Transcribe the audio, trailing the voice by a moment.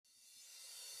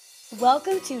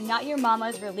Welcome to Not Your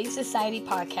Mama's Relief Society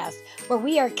podcast, where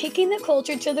we are kicking the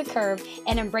culture to the curb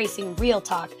and embracing real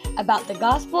talk about the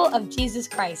gospel of Jesus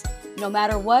Christ. No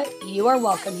matter what, you are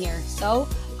welcome here. So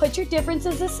put your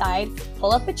differences aside,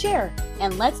 pull up a chair,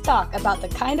 and let's talk about the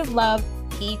kind of love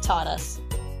He taught us.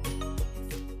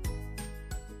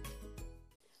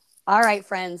 All right,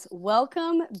 friends,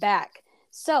 welcome back.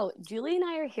 So Julie and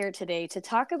I are here today to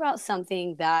talk about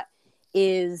something that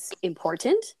is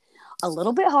important, a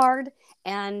little bit hard,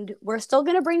 and we're still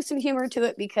going to bring some humor to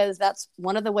it because that's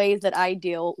one of the ways that I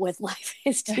deal with life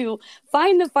is to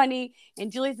find the funny,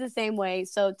 and Julie's the same way.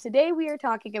 So today we are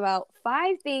talking about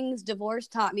 5 things divorce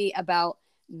taught me about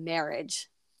marriage.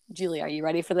 Julie, are you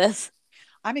ready for this?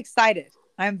 I'm excited.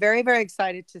 I'm very, very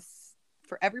excited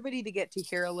for everybody to get to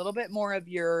hear a little bit more of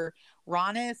your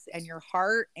rawness and your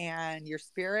heart and your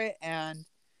spirit and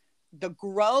the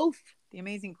growth, the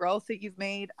amazing growth that you've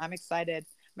made. I'm excited.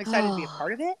 I'm excited to be a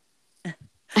part of it.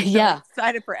 Yeah. I'm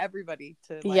excited for everybody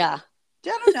to I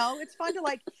don't know. It's fun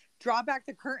to draw back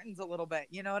the curtains a little bit.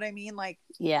 You know what I mean?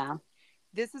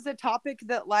 This is a topic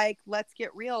that let's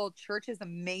get real.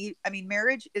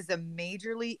 Marriage is a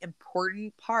majorly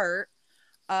important part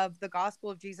of the gospel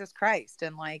of Jesus Christ.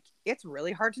 And it's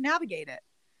really hard to navigate it.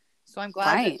 So I'm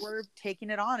glad that we're taking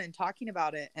it on and talking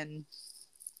about it and,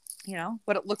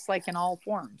 what it looks like in all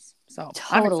forms. So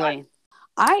totally.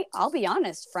 I'll be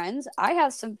honest, friends. I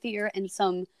have some fear and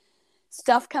some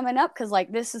stuff coming up because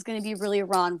this is going to be really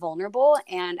raw and vulnerable.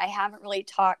 And I haven't really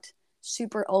talked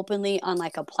super openly on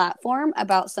a platform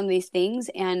about some of these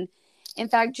things. And in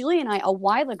fact, Julie and I a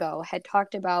while ago had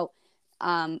talked about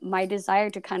my desire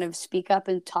to kind of speak up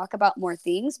and talk about more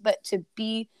things, but to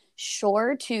be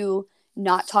sure to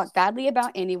not talk badly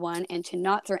about anyone and to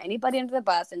not throw anybody under the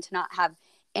bus and to not have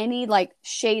any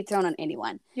shade thrown on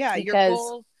anyone. Yeah. Your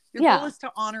goal is to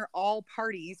honor all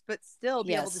parties, but still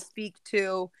be able to speak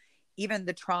to even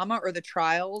the trauma or the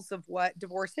trials of what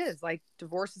divorce is.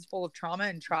 Divorce is full of trauma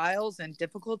and trials and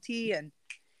difficulty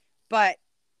but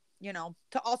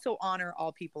to also honor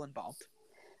all people involved.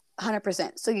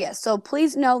 100%. So yes. So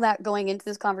please know that going into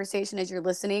this conversation as you're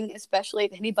listening, especially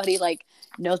if anybody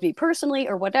knows me personally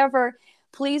or whatever,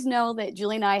 please know that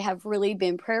Julie and I have really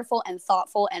been prayerful and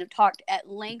thoughtful and have talked at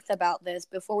length about this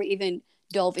before we even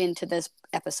dove into this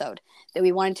episode, that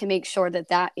we wanted to make sure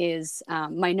that is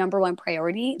my number one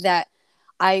priority, that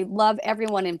I love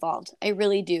everyone involved. I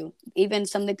really do. Even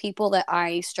some of the people that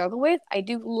I struggle with, I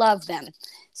do love them.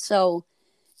 So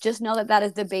just know that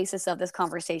is the basis of this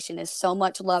conversation, is so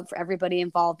much love for everybody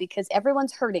involved because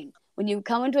everyone's hurting. When you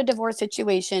come into a divorce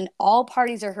situation, all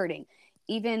parties are hurting.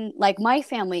 Even my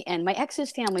family and my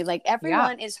ex's family,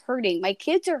 everyone is hurting. My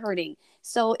kids are hurting.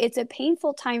 So it's a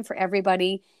painful time for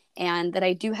everybody, and that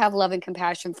I do have love and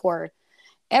compassion for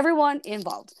everyone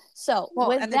involved. So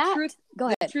go ahead.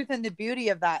 The truth and the beauty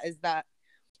of that is that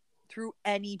through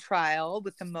any trial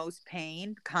with the most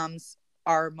pain comes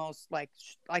our most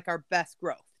our best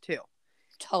growth too.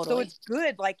 Totally. So it's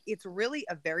good. It's really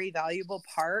a very valuable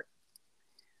part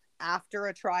after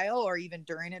a trial or even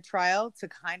during a trial to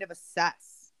kind of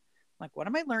assess, what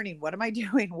am I learning? What am I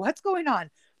doing? What's going on?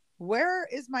 Where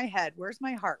is my head? Where's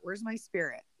my heart? Where's my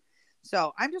spirit?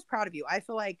 So I'm just proud of you. I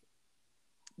feel like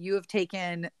you have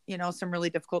taken, some really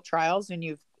difficult trials and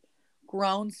you've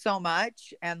grown so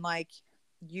much, and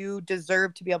you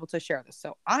deserve to be able to share this.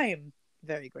 So I am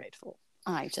very grateful.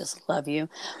 I just love you.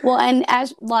 Well, and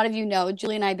as a lot of you know,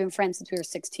 Julie and I have been friends since we were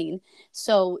 16.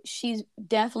 So she's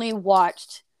definitely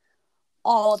watched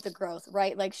all of the growth,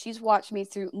 right? She's watched me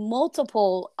through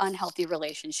multiple unhealthy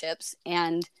relationships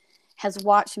and has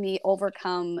watched me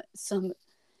overcome some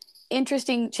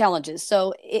interesting challenges.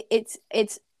 So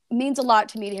it means a lot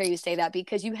to me to hear you say that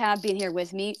because you have been here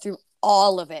with me through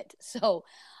all of it. So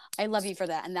I love you for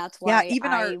that. And that's why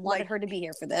I wanted her to be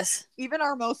here for this. Even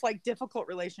our most difficult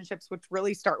relationships, which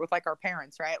really start with our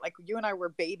parents, right? You and I were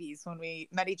babies when we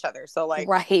met each other. So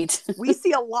right. We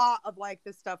see a lot of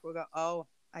this stuff. We'll go, oh,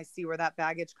 I see where that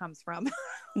baggage comes from.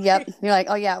 Yep. You're like,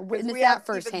 oh yeah. Witness that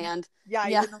firsthand.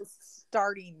 Even those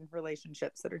starting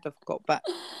relationships that are difficult, but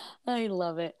I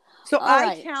love it. So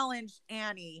I challenged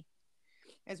Annie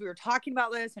as we were talking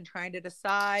about this and trying to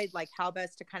decide how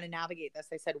best to kind of navigate this.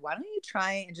 I said, why don't you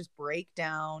try and just break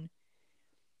down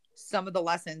some of the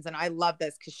lessons? And I love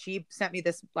this because she sent me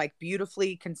this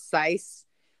beautifully concise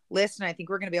list. And I think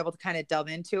we're going to be able to kind of delve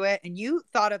into it. And you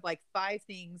thought of 5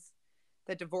 things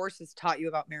that divorce has taught you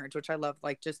about marriage, which I love,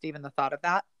 just even the thought of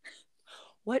that.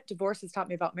 What divorce has taught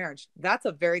me about marriage? That's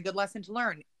a very good lesson to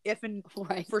learn.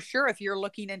 For sure, if you're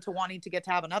looking into wanting to get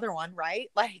to have another one, right?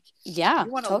 You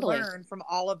want to learn from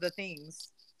all of the things.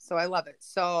 So I love it.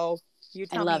 So You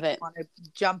I tell me love if you it. want to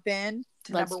jump in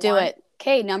to Let's number do one. it.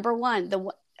 Okay, number one.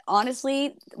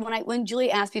 Honestly, when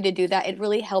Julie asked me to do that, it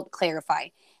really helped clarify.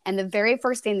 And the very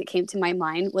first thing that came to my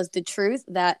mind was the truth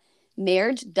that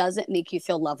marriage doesn't make you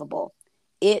feel lovable.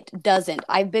 It doesn't.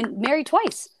 I've been married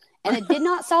twice, and it did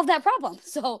not solve that problem.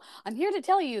 So I'm here to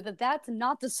tell you that that's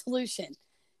not the solution.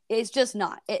 It's just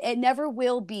not. It never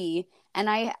will be. And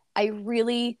I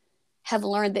really have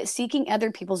learned that seeking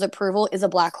other people's approval is a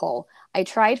black hole. I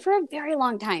tried for a very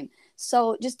long time.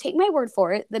 So just take my word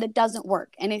for it that it doesn't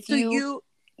work. And if So you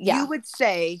yeah, would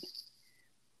say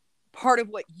part of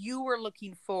what you were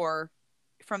looking for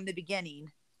from the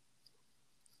beginning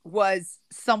was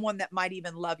someone that might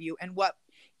even love you. And what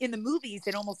in the movies,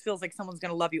 it almost feels like someone's going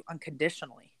to love you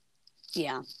unconditionally.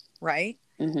 yeah. Right.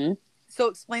 Mm-hmm. So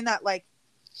explain that, like,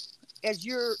 as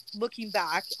you're looking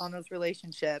back on those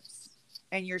relationships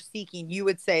and you're seeking, you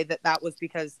would say that that was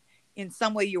because in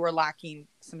some way you were lacking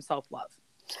some self-love.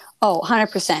 Oh,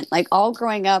 100%. Like all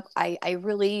growing up, I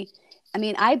really, I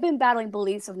mean, I've been battling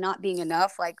beliefs of not being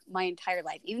enough like my entire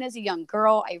life. Even as a young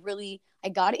girl, I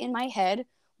got it in my head,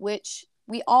 which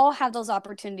we all have those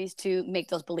opportunities to make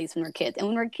those beliefs when we're kids. And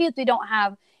when we're kids, we don't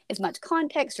have as much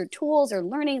context or tools or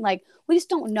learning. Like we just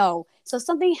don't know. So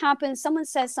something happens, someone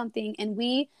says something, and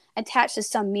we attach to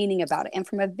some meaning about it. And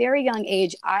from a very young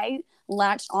age, I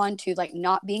latched on to like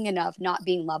not being enough, not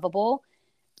being lovable.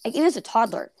 Like even as a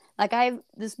toddler, like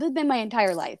this has been my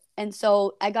entire life. And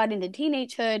so I got into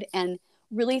teenagehood and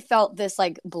really felt this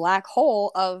like black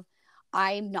hole of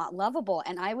I'm not lovable.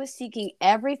 And I was seeking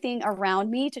everything around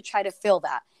me to try to fill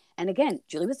that. And again,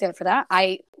 Julie was there for that.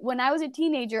 When I was a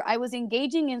teenager, I was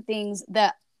engaging in things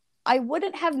that I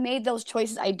wouldn't have made those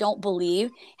choices, I don't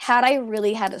believe, had I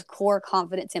really had a core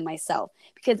confidence in myself.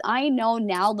 Because I know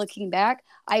now, looking back,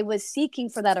 I was seeking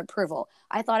for that approval.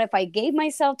 I thought if I gave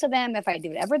myself to them, if I did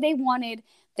whatever they wanted,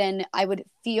 then I would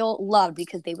feel loved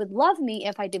because they would love me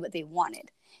if I did what they wanted.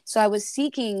 So I was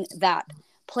seeking that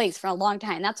place for a long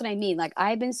time. That's what I mean. Like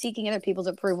I've been seeking other people's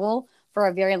approval for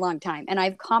a very long time. And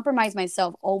I've compromised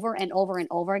myself over and over and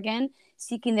over again,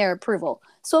 seeking their approval.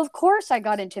 So of course I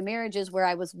got into marriages where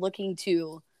I was looking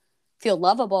to feel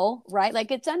lovable, right? Like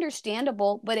it's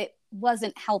understandable, but it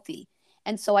wasn't healthy.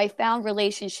 And so I found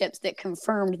relationships that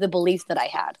confirmed the beliefs that I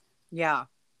had. Yeah.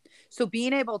 So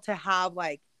being able to have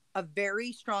like a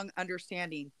very strong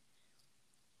understanding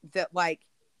that like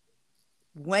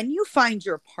when you find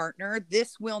your partner,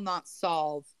 this will not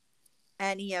solve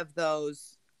any of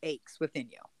those aches within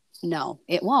you. No,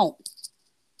 it won't.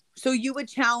 So you would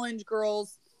challenge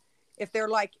girls if they're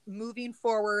like moving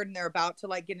forward and they're about to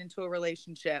like get into a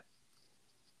relationship,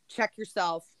 check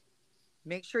yourself,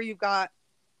 make sure you've got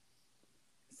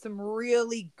some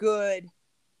really good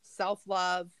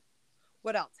self-love.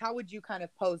 What else? How would you kind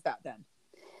of pose that then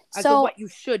as to what you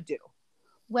should do?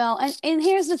 Well, and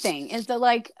here's the thing is that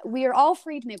like we are all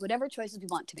free to make whatever choices we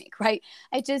want to make, right?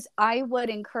 I would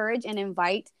encourage and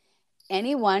invite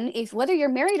anyone, if whether you're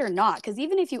married or not, because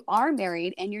even if you are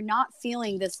married and you're not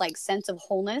feeling this like sense of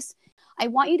wholeness, I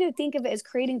want you to think of it as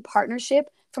creating partnership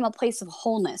from a place of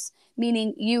wholeness,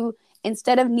 meaning you,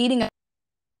 instead of needing to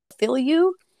fill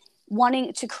you,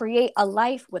 wanting to create a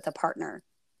life with a partner.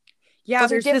 Yeah,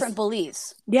 those are different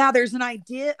beliefs. Yeah, there's an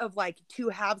idea of like two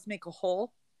halves make a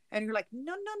whole. And you're like,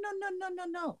 no.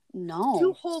 No.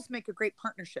 Two wholes make a great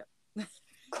partnership.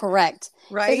 Correct.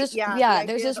 Right?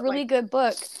 There's this really good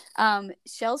book,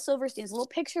 Shel Silverstein's little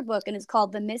picture book, and it's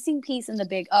called The Missing Piece in the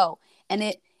Big O. And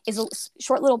it is a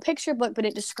short little picture book, but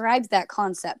it describes that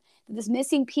concept. This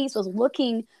missing piece was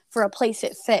looking for a place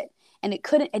it fit, and it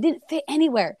didn't fit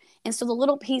anywhere. And so the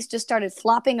little piece just started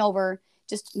flopping over,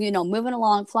 just, moving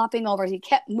along, flopping over. He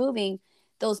kept moving.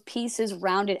 Those pieces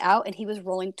rounded out, and he was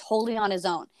rolling totally on his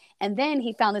own. And then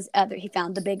he found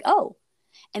the Big O,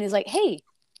 and he's like, hey,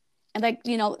 and like,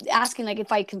 asking like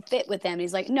if I can fit with them. And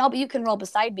he's like, no, but you can roll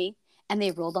beside me. And they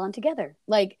rolled on together.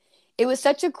 Like it was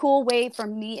such a cool way for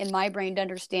me and my brain to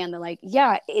understand that like,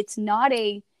 yeah, it's not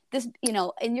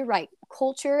and you're right.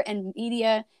 Culture and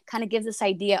media kind of gives this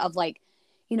idea of like,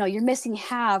 you're missing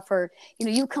half, or,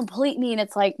 you complete me. And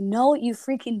it's like, no, you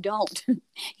freaking don't.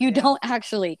 You don't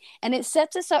actually. And it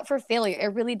sets us up for failure.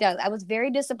 It really does. I was very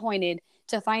disappointed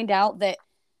to find out that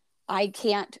I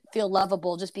can't feel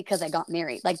lovable just because I got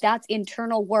married. Like that's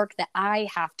internal work that I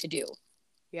have to do.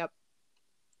 Yep.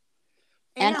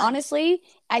 And honestly,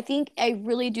 I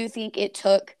really do think it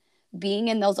took being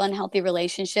in those unhealthy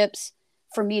relationships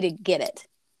for me to get it.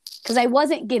 Because I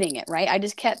wasn't getting it, right? I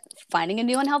just kept finding a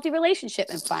new unhealthy relationship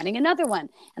and finding another one.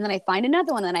 And then I find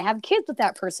another one and I have kids with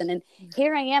that person. And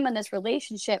here I am in this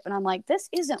relationship and I'm like, this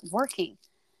isn't working.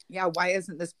 Yeah. Why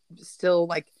isn't this still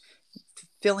like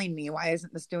filling me? Why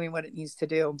isn't this doing what it needs to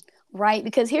do? Right.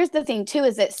 Because here's the thing too,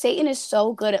 is that Satan is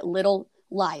so good at little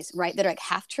lies, right? That are like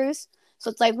half truths. So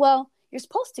it's like, well, you're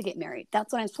supposed to get married.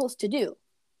 That's what I'm supposed to do.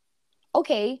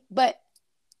 Okay. But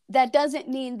that doesn't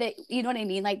mean that, you know what I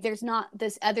mean? Like there's not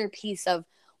this other piece of,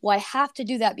 well, I have to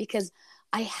do that because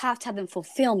I have to have them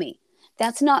fulfill me.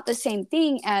 That's not the same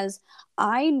thing as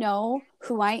I know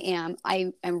who I am.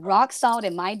 I am rock solid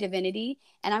in my divinity,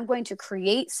 and I'm going to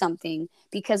create something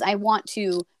because I want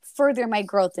to further my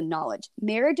growth and knowledge.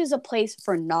 Marriage is a place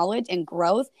for knowledge and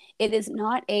growth. It is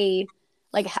not a,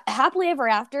 like, happily ever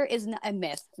after is a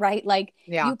myth, right? Like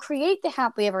you create the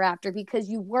happily ever after because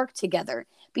you work together,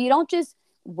 but you don't just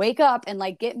wake up and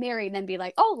like get married and then be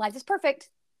like, oh, life is perfect.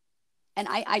 And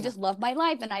I just love my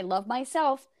life and I love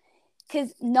myself,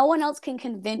 because no one else can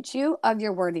convince you of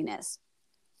your worthiness.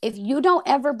 If you don't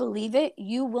ever believe it,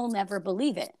 you will never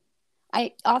believe it.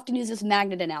 I often use this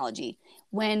magnet analogy.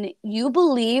 When you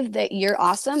believe that you're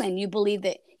awesome and you believe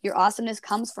that your awesomeness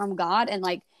comes from God and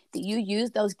like that you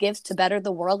use those gifts to better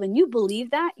the world, when you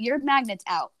believe that, your magnet's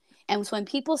out. And so when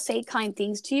people say kind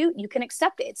things to you, you can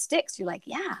accept it. It sticks. You're like,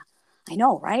 yeah, I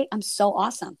know, right? I'm so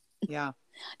awesome. Yeah.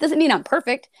 Doesn't mean I'm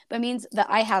perfect, but it means that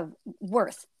I have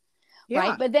worth. Yeah.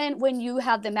 Right. But then when you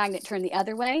have the magnet turn the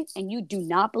other way and you do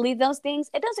not believe those things,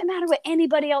 it doesn't matter what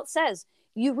anybody else says.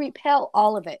 You repel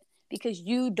all of it because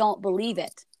you don't believe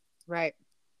it. Right.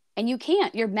 And you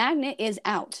can't. Your magnet is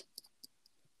out.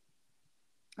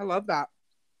 I love that.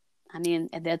 I mean,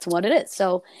 that's what it is.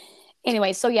 So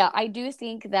anyway, so yeah, I do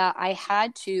think that I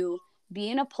had to be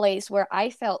in a place where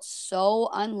I felt so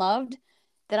unloved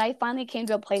that I finally came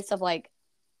to a place of like,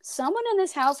 someone in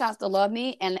this house has to love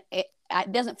me, and it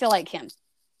doesn't feel like him.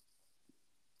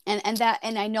 And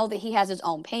I know that he has his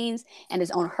own pains and his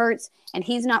own hurts, and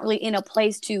he's not really in a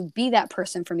place to be that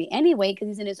person for me anyway, because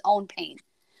he's in his own pain.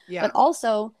 Yeah. But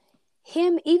also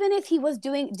him, even if he was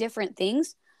doing different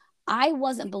things, I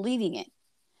wasn't believing it.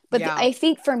 But I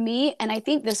think for me, and I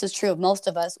think this is true of most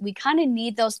of us, we kind of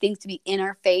need those things to be in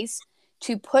our face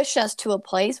to push us to a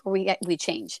place where we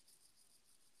change.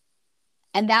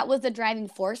 And that was the driving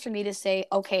force for me to say,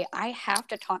 okay, I have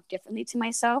to talk differently to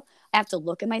myself. I have to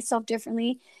look at myself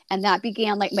differently. And that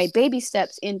began like my baby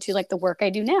steps into like the work I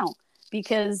do now,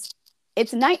 because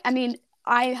it's night. I mean,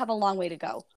 I have a long way to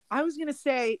go. I was going to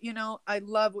say, I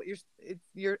love what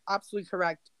you're absolutely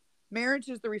correct. Marriage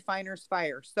is the refiner's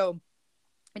fire. So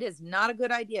it is not a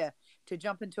good idea to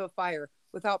jump into a fire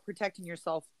without protecting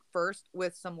yourself first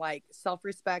with some like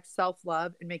self-respect,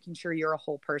 self-love, and making sure you're a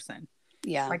whole person.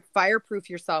 Yeah. Like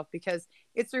fireproof yourself, because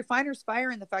it's the refiner's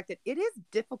fire in the fact that it is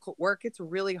difficult work. It's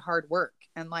really hard work.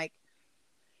 And like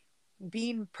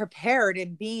being prepared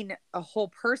and being a whole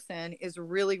person is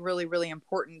really, really, really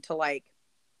important to like,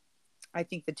 I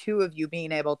think the two of you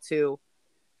being able to,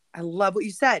 I love what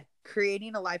you said,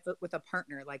 creating a life with a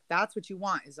partner. Like that's what you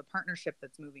want, is a partnership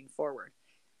that's moving forward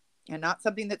and not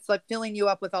something that's like filling you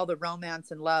up with all the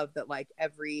romance and love that like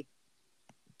every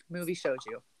movie shows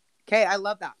you. Okay. I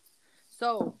love that.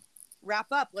 So wrap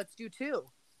up. Let's do 2.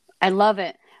 I love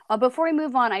it. Before we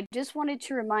move on, I just wanted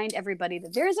to remind everybody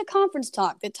that there is a conference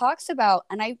talk that talks about,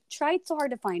 and I tried so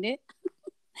hard to find it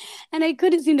and I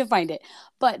couldn't seem to find it,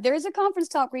 but there is a conference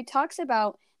talk where he talks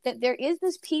about that there is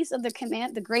this piece of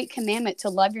the great commandment to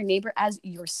love your neighbor as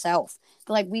yourself.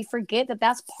 But like we forget that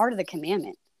that's part of the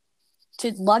commandment,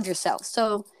 to love yourself.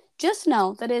 So just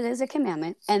know that it is a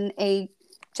commandment and a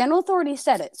general authority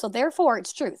said it. So therefore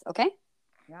it's truth. Okay.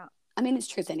 Yeah. I mean, it's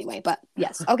truth anyway, but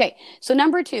yes. Okay. So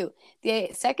number 2, the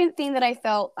second thing that I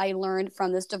felt I learned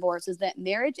from this divorce is that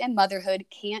marriage and motherhood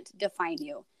can't define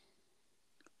you.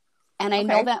 And I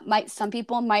know that some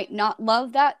people might not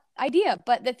love that idea,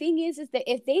 but the thing is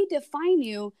that if they define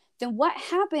you, then what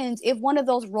happens if one of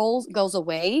those roles goes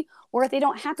away, or if they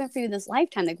don't happen for you this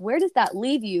lifetime? Like, where does that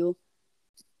leave you?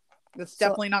 That's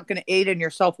definitely not going to aid in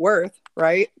your self-worth,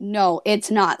 right? No,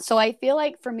 it's not. So I feel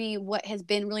like for me, what has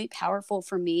been really powerful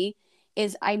for me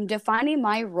is I'm defining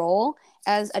my role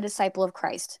as a disciple of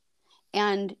Christ.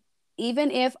 And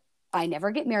even if I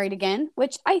never get married again,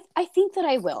 which I think that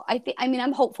I will,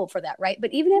 I'm hopeful for that, right?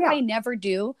 But even if I never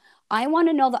do, I want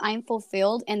to know that I'm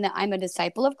fulfilled and that I'm a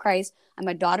disciple of Christ. I'm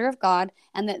a daughter of God,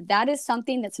 and that is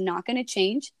something that's not going to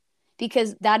change,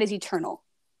 because that is eternal.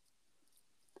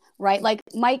 Right? Like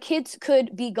my kids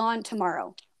could be gone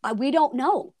tomorrow. We don't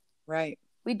know. Right.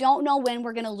 We don't know when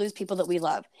we're going to lose people that we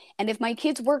love. And if my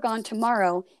kids were gone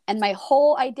tomorrow and my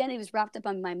whole identity was wrapped up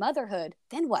on my motherhood,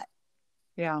 then what?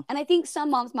 Yeah. And I think some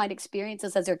moms might experience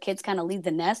this as their kids kind of leave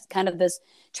the nest, kind of this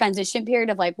transition period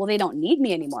of like, well, they don't need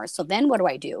me anymore. So then what do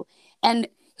I do? And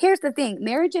here's the thing,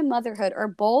 marriage and motherhood are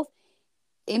both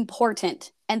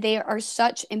important, and they are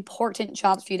such important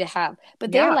jobs for you to have.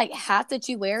 But they are Yeah. like hats that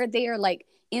you wear. They are like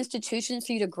institutions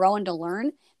for you to grow and to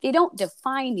learn. They don't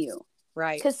define you.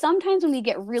 Right. Because sometimes when we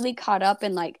get really caught up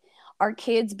in like our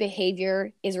kids'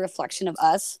 behavior is a reflection of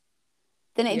us,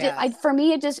 then it just, Yes. for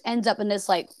me, it just ends up in this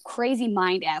like crazy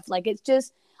mind F. Like it's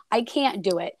just, I can't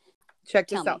do it. Check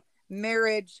Tell this me. out.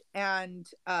 Marriage and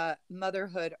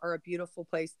motherhood are a beautiful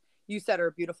place. You said are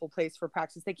a beautiful place for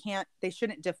practice. They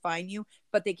shouldn't define you,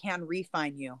 but they can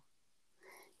refine you.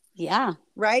 Yeah.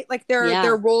 Right? Like there Yeah.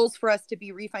 are roles for us to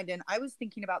be refined in. I was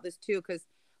thinking about this too, because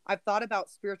I've thought about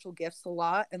spiritual gifts a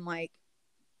lot. And like,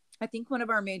 I think one of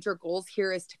our major goals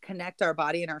here is to connect our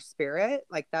body and our spirit.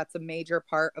 Like that's a major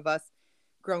part of us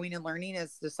growing and learning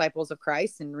as disciples of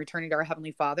Christ and returning to our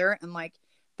Heavenly Father. And like,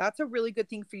 that's a really good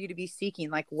thing for you to be seeking.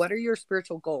 Like, what are your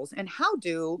spiritual goals? And how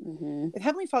do, if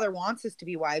Heavenly Father wants us to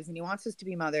be wives and he wants us to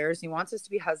be mothers, and he wants us to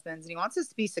be husbands, and he wants us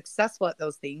to be successful at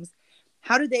those things,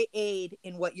 how do they aid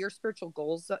in what your spiritual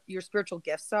goals, your spiritual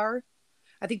gifts are?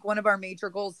 I think one of our major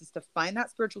goals is to find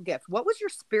that spiritual gift. What was your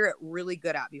spirit really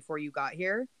good at before you got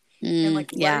here? And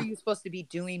like, what are you supposed to be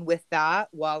doing with that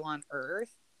while on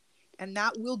earth? And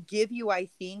that will give you, I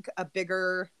think, a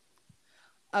bigger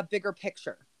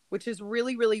picture, which is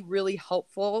really, really, really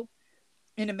helpful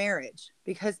in a marriage,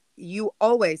 because you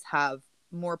always have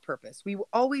more purpose. We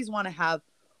always want to have,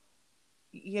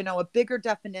 you know, a bigger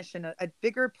definition, a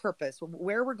bigger purpose,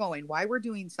 where we're going, why we're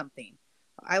doing something.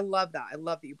 I love that. I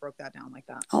love that you broke that down like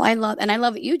that. Oh, I love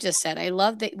what you just said. I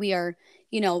love that we are,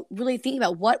 really thinking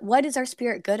about what is our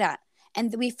spirit good at?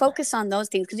 And we focus on those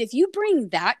things. Because if you bring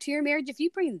that to your marriage, if you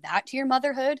bring that to your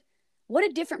motherhood, what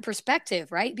a different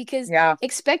perspective, right? Because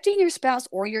expecting your spouse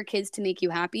or your kids to make you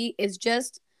happy is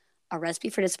just a recipe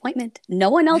for disappointment. No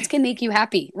one else can make you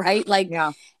happy, right? Like,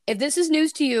 if this is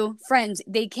news to you, friends,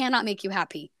 they cannot make you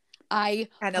happy. I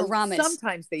promise.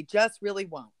 Sometimes they just really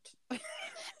won't.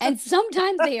 And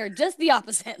sometimes they are just the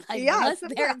opposite. Like,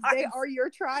 sometimes they are your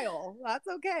trial. That's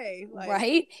okay. Like,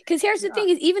 right? Because here's the thing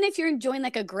is, even if you're enjoying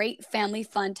like a great family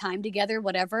fun time together,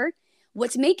 whatever,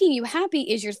 what's making you happy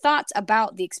is your thoughts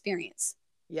about the experience.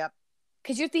 Yep.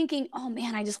 Because you're thinking, oh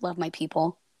man, I just love my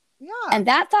people. Yeah. And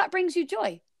that thought brings you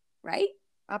joy, right?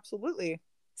 Absolutely.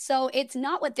 So it's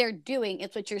not what they're doing,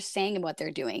 it's what you're saying and what they're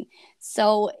doing.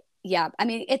 So yeah, I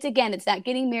mean, it's that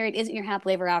getting married isn't your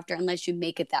happily ever after unless you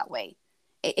make it that way.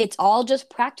 It's all just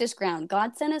practice ground.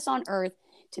 God sent us on earth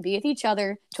to be with each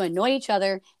other, to annoy each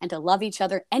other, and to love each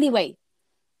other anyway.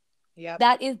 Yeah.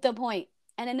 That is the point.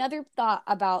 And another thought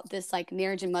about this, like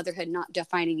marriage and motherhood not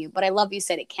defining you, but I love you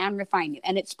said it can refine you,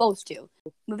 and it's supposed to.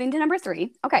 Moving to number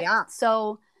 3. Okay. Yeah.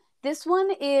 So this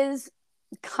one is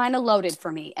kind of loaded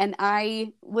for me, and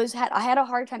I had a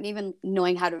hard time even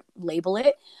knowing how to label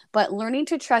it, but learning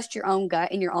to trust your own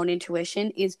gut and your own intuition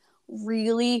is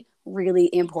really, really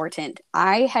important.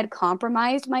 I had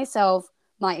compromised myself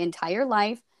my entire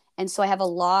life, and so I have a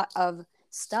lot of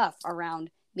stuff around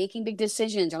making big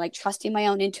decisions or like trusting my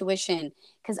own intuition,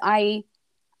 because I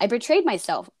betrayed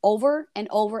myself over and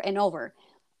over and over.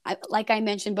 Like I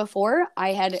mentioned before,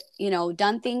 I had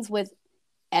done things with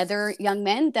other young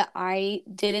men that I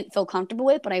didn't feel comfortable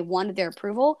with, but I wanted their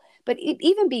approval. But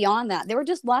even beyond that, there were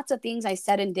just lots of things I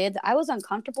said and did that I was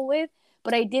uncomfortable with,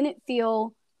 but I didn't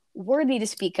feel worthy to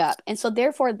speak up. And so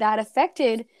therefore that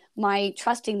affected my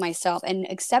trusting myself and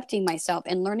accepting myself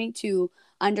and learning to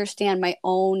understand my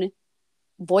own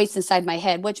voice inside my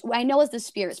head, which I know is the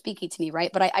spirit speaking to me, right?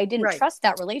 But I didn't trust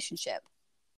that relationship.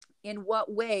 In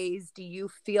what ways do you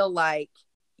feel like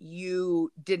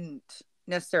you didn't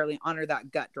necessarily honor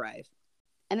that gut drive?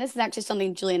 And this is actually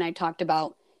something Julie and I talked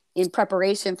about in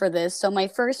preparation for this. So my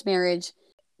first marriage,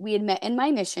 we had met in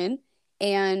my mission,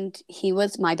 and he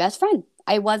was my best friend.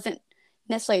 I wasn't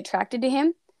necessarily attracted to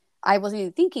him. I wasn't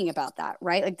even thinking about that,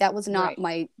 right? Like that was not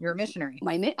You're a missionary.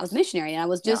 I was missionary, and I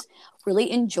was just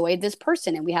really enjoyed this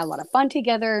person, and we had a lot of fun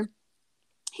together.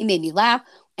 He made me laugh,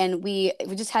 and we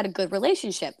just had a good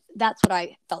relationship. That's what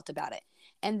I felt about it.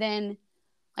 And then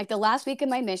like the last week of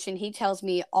my mission, he tells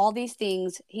me all these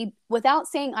things. Without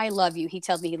saying I love you, he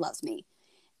tells me he loves me.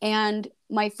 And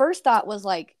my first thought was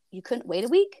like, you couldn't wait a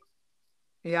week?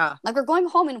 Yeah. Like we're going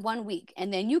home in 1 week,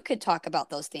 and then you could talk about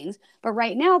those things. But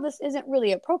right now, this isn't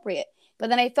really appropriate. But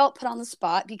then I felt put on the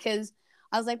spot because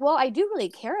I was like, well, I do really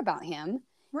care about him.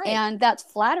 Right. And that's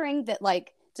flattering that,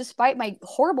 like, despite my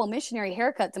horrible missionary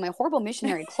haircuts and my horrible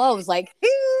missionary clothes, like,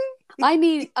 I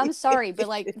mean, I'm sorry, but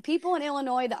like people in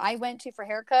Illinois that I went to for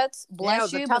haircuts,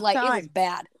 bless you, but like it was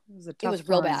bad. It was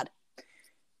real bad.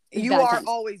 You Bad are times.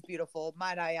 always beautiful,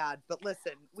 might I add. But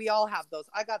listen, we all have those.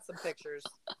 I got some pictures.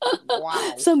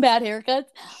 Wow. Some bad haircuts.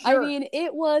 I Sure. mean,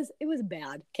 it was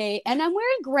bad. Okay. And I'm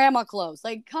wearing grandma clothes.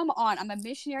 Like, come on. I'm a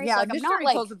missionary. Yeah, So, like, I'm missionary not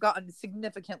like, clothes have gotten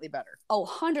significantly better. oh,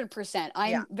 100%.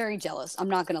 I'm Yeah. very jealous. I'm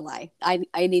not going to lie.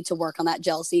 I need to work on that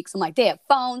jealousy because I'm like, they have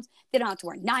phones. They don't have to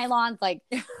wear nylons. Like,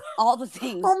 all the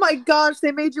things. Oh my gosh,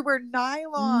 they made you wear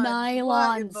nylons. Nylons.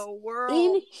 What in the world?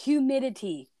 In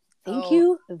humidity. Thank Oh.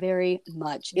 you very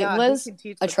much. Yeah, it was who can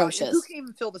teach atrocious. Who can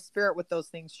even feel the spirit with those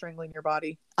things strangling your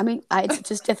body? I mean, it's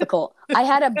just difficult. I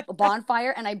had a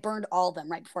bonfire and I burned all of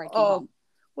them right before I came home.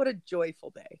 What a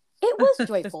joyful day. It was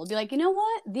joyful to be like, you know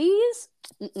what? These,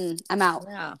 I'm out.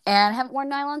 Yeah. And I haven't worn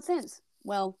nylon since.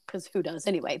 Well, because who does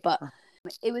anyway? But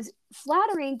it was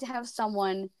flattering to have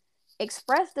someone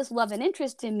express this love and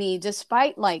interest in me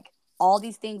despite like all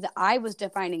these things that I was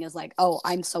defining as like, oh,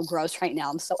 I'm so gross right now.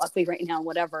 I'm so ugly right now,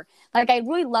 whatever. Like I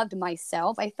really loved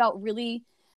myself. I felt really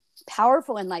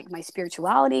powerful in like my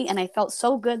spirituality. And I felt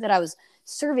so good that I was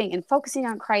serving and focusing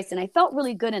on Christ. And I felt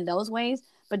really good in those ways.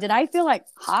 But did I feel like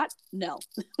hot? No.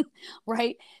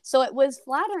 Right. So it was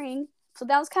flattering. So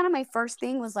that was kind of my first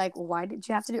thing was like, well, why did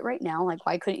you have to do it right now? Like,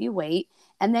 why couldn't you wait?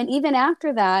 And then even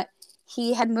after that,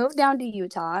 he had moved down to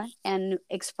Utah and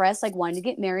expressed like wanting to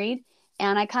get married.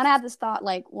 And I kind of had this thought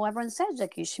like, well, everyone says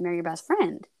like you should marry your best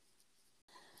friend.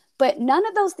 But none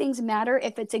of those things matter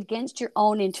if it's against your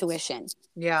own intuition.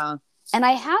 Yeah. And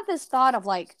I had this thought of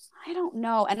like, I don't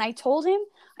know. And I told him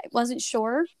I wasn't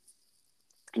sure.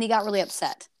 And he got really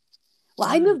upset. Well,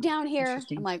 I moved down here.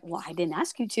 I'm like, well, I didn't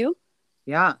ask you to.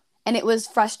 Yeah. And it was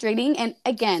frustrating. And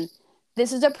again,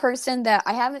 this is a person that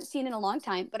I haven't seen in a long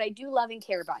time, but I do love and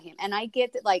care about him. And I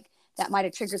get that like that might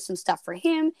have triggered some stuff for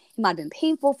him. It might have been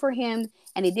painful for him.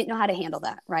 And he didn't know how to handle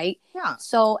that. Right. Yeah.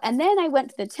 So, and then I went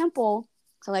to the temple.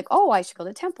 So like, oh, I should go to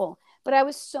the temple. But I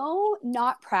was so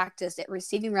not practiced at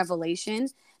receiving revelation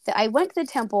that I went to the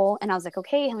temple and I was like,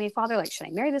 okay, Heavenly Father, like, should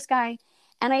I marry this guy?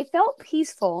 And I felt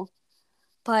peaceful,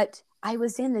 but I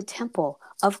was in the temple.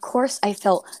 Of course I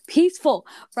felt peaceful,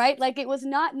 right? Like it was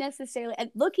not necessarily,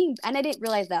 and I didn't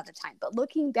realize that at the time, but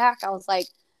looking back, I was like,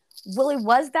 really,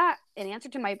 was that an answer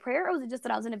to my prayer? Or was it just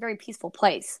that I was in a very peaceful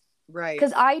place? Right.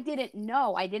 Because I didn't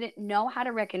know how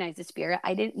to recognize the spirit.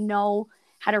 I didn't know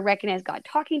how to recognize God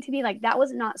talking to me. Like that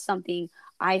was not something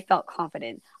I felt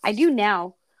confident. I do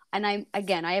now. And I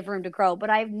have room to grow, but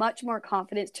I have much more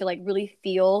confidence to like really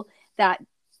feel that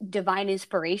divine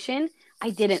inspiration.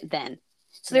 I didn't then.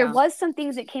 So there was some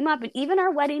things that came up, and even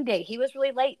our wedding day, he was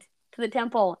really late to the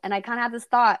temple. And I kind of had this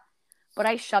thought, but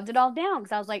I shoved it all down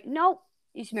because I was like, nope,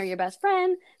 you should marry your best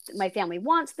friend. My family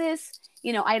wants this.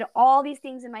 You know, I had all these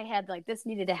things in my head, like this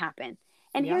needed to happen.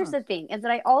 And here's the thing is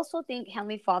that I also think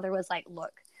Heavenly Father was like,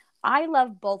 look, I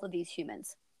love both of these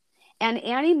humans. And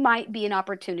Annie might be an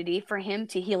opportunity for him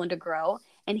to heal and to grow.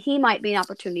 And he might be an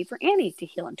opportunity for Annie to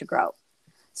heal and to grow.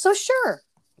 So sure,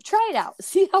 try it out.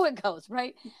 See how it goes,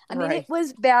 right? I mean, it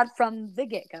was bad from the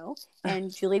get-go.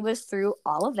 And Julie was through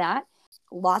all of that.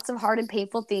 Lots of hard and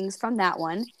painful things from that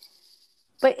one.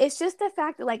 But it's just the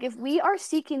fact that, like, if we are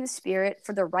seeking the spirit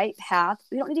for the right path,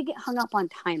 we don't need to get hung up on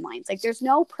timelines. Like, there's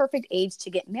no perfect age to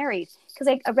get married. Because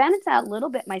I ran into that a little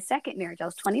bit my second marriage. I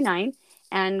was 29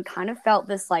 and kind of felt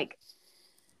this, like,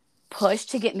 push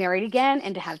to get married again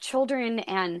and to have children.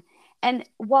 And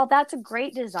while that's a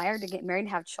great desire to get married and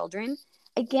have children,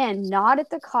 again, not at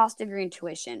the cost of your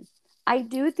intuition. I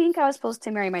do think I was supposed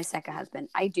to marry my second husband.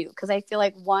 I do. Because I feel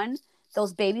like, one,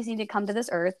 those babies need to come to this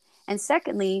earth. And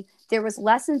secondly, there was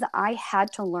lessons I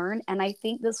had to learn. And I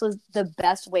think this was the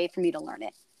best way for me to learn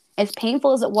it. As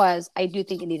painful as it was, I do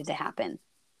think it needed to happen.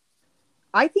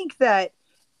 I think that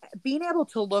being able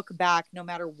to look back, no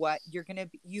matter what, you're going to,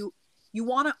 you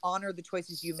want to honor the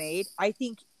choices you made. I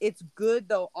think it's good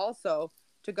though also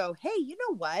to go, hey, you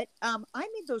know what? I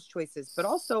made those choices, but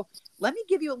also let me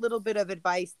give you a little bit of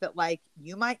advice that like,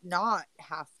 you might not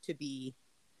have to be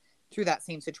through that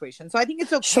same situation. So I think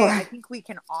it's okay. Sure. I think we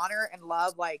can honor and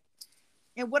love, like,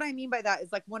 and what I mean by that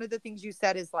is like, one of the things you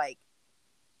said is like,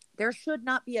 there should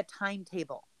not be a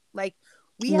timetable. Like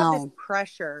we have this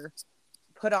pressure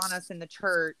put on us in the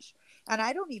church. And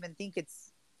I don't even think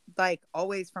it's like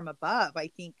always from above. I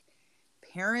think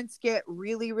parents get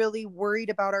really, really worried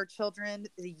about our children.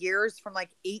 The years from like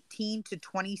 18 to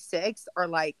 26 are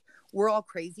like, we're all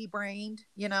crazy brained,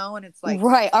 you know, and it's like,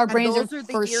 right. Our brains are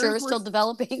for sure still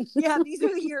developing. Yeah. These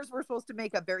are the years we're supposed to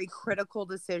make a very critical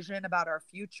decision about our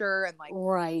future. And like,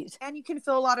 right. And you can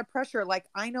feel a lot of pressure. Like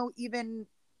I know even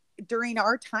during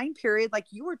our time period, like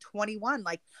you were 21,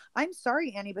 like, I'm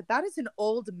sorry, Annie, but that is an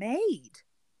old maid.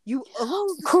 You,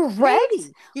 oh, Correct.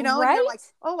 maybe, you know, and Right. you're like,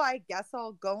 oh, I guess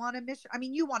I'll go on a mission. I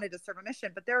mean, you wanted to serve a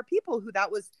mission, but there are people who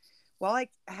that was, well,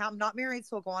 I'm not married,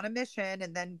 so I'll go on a mission.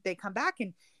 And then they come back,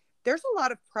 and there's a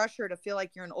lot of pressure to feel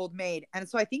like you're an old maid. And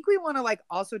so I think we want to like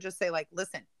also just say like,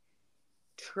 listen,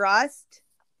 trust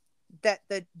that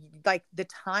the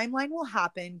timeline will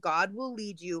happen. God will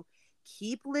lead you.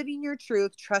 Keep living your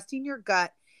truth, trusting your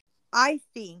gut. I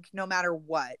think no matter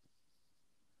what,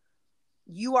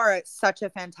 you are such a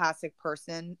fantastic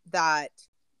person that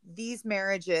these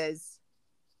marriages,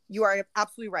 you are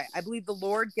absolutely right. I believe the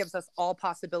Lord gives us all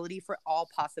possibility for all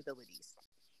possibilities.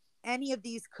 Any of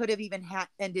these could have even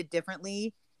ended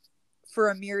differently for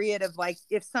a myriad of like,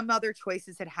 if some other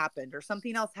choices had happened or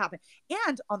something else happened.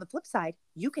 And on the flip side,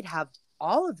 you could have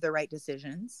all of the right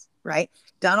decisions, right?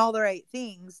 Done all the right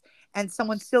things, and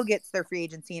someone still gets their free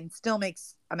agency and still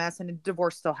makes a mess, and a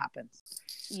divorce still happens.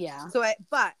 Yeah. So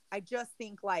but I just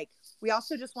think like, we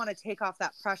also just want to take off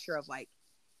that pressure of like,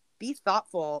 be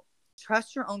thoughtful,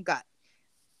 trust your own gut.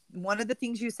 One of the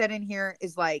things you said in here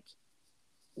is like,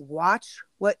 watch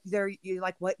what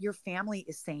what your family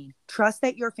is saying. Trust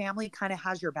that your family kind of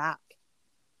has your back.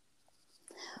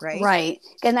 Right.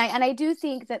 And I do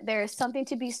think that there's something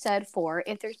to be said for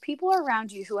if there's people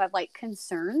around you who have like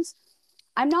concerns.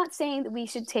 I'm not saying that we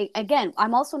should take, again,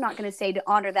 I'm also not going to say to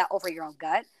honor that over your own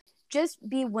gut. Just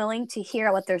be willing to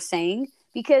hear what they're saying,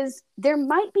 because there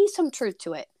might be some truth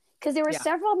to it. Because there were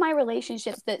several of my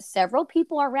relationships that several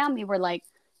people around me were like,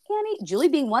 Annie, Julie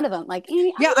being one of them, like,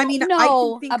 Annie, I mean,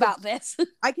 know about this.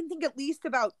 I can think at least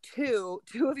about two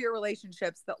of your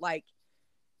relationships that like,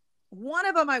 one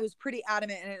of them I was pretty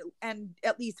adamant and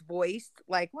at least voiced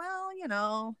like, well, you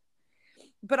know,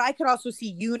 but I could also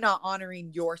see you not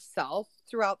honoring yourself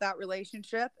throughout that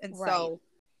relationship. And so,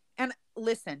 and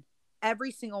listen,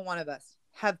 every single one of us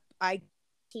I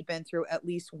keep been through at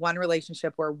least one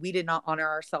relationship where we did not honor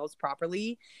ourselves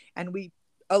properly, and we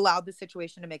allowed the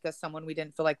situation to make us someone we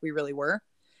didn't feel like we really were.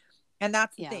 And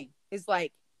that's the thing, is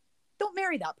like, don't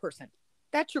marry that person.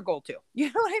 That's your goal too. You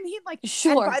know what I mean? Like,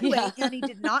 sure. And by the way, Annie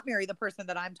did not marry the person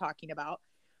that I'm talking about,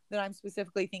 that I'm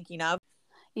specifically thinking of.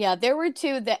 Yeah, there were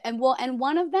two that, and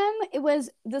one of them, it was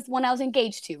this one I was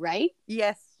engaged to, right?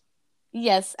 Yes.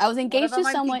 Yes, I was engaged to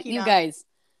someone. You guys,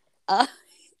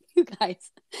 you guys,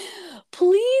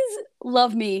 please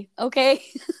love me, okay?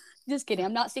 Just kidding.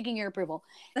 I'm not seeking your approval.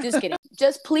 Just kidding.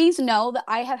 Just please know that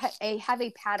I have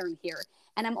a pattern here.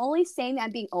 And I'm only saying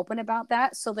that, being open about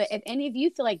that, so that if any of you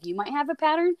feel like you might have a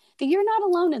pattern, that you're not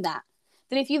alone in that.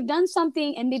 That if you've done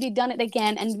something and maybe done it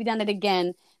again and maybe done it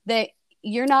again, that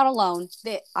you're not alone.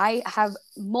 That I have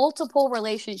multiple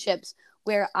relationships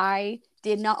where I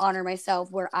did not honor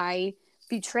myself, where I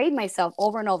betrayed myself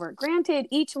over and over. Granted,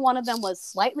 each one of them was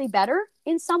slightly better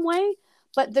in some way,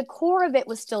 but the core of it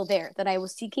was still there, that I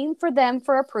was seeking for them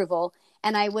for approval,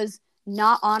 and I was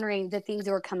not honoring the things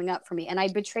that were coming up for me. And I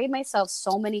betrayed myself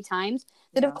so many times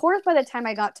that, of course, by the time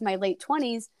I got to my late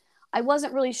 20s, I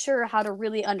wasn't really sure how to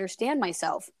really understand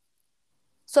myself.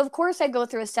 So, of course, I go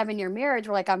through a 7-year marriage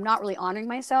where, like, I'm not really honoring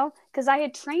myself because I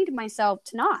had trained myself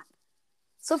to not.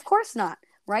 So, of course not,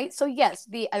 right? So, yes,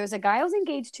 there was a guy I was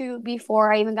engaged to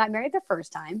before I even got married the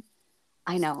first time.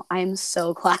 I know, I'm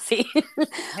so classy.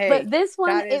 Hey, but this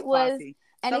one, it was, classy.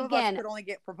 and some again, of us could only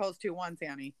get proposed to once,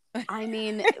 Annie. I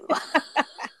mean,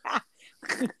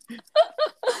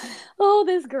 oh,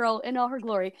 this girl in all her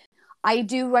glory. I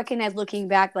do recognize, looking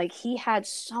back, like, he had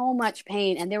so much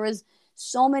pain and there was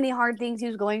so many hard things he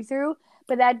was going through,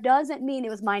 but that doesn't mean it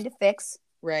was mine to fix.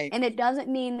 Right. And it doesn't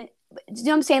mean, you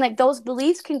know what I'm saying? Like, those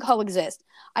beliefs can coexist.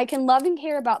 I can love and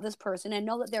care about this person and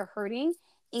know that they're hurting,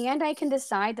 and I can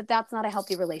decide that that's not a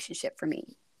healthy relationship for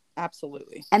me.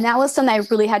 Absolutely. And that was something I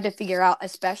really had to figure out,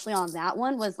 especially on that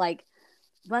one, was like,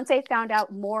 once I found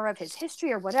out more of his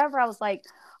history or whatever, I was like,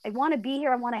 I want to be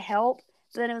here. I want to help.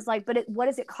 But then it was like, what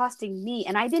is it costing me?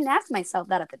 And I didn't ask myself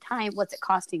that at the time. What's it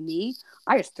costing me?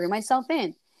 I just threw myself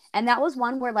in. And that was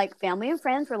one where, like, family and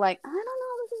friends were like, I don't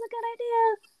know, this is a good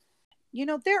idea. You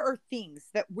know, there are things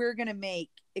that we're going to make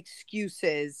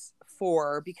excuses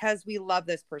for because we love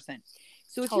this person.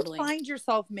 So if you find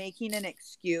yourself making an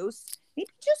excuse, maybe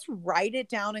just write it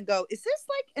down and go, is this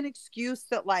like an excuse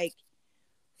that, like,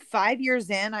 5 years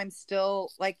in, I'm still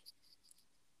like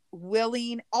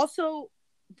willing, also,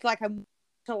 like, I'm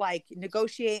to like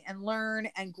negotiate and learn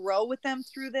and grow with them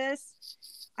through this.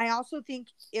 I also think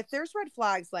if there's red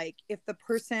flags, like if the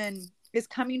person is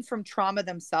coming from trauma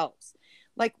themselves,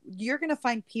 like, you're going to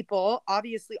find people,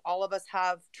 obviously all of us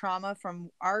have trauma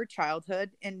from our childhood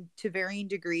and to varying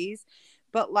degrees,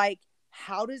 but like,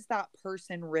 how does that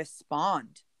person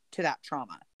respond to that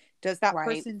trauma? Does that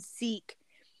person seek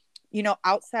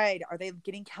outside, are they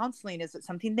getting counseling? Is it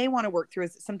something they want to work through?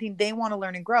 Is it something they want to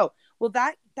learn and grow? Well,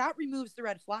 that removes the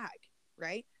red flag,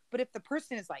 right? But if the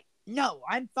person is like, no,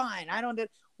 I'm fine, I don't do,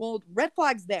 well, red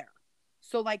flag's there.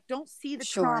 So like, don't see the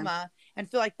trauma and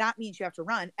feel like that means you have to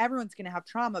run. Everyone's going to have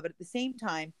trauma, but at the same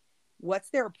time, what's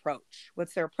their approach?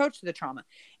 What's their approach to the trauma?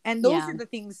 And those are the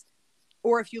things.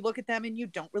 Or if you look at them and you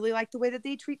don't really like the way that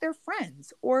they treat their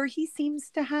friends, or he seems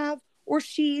to have, or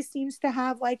she seems to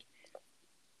have like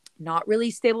not really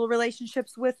stable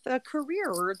relationships with a career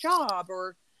or a job,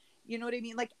 or, you know what I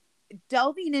mean? Like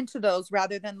delving into those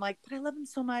rather than like, but I love him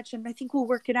so much and I think we'll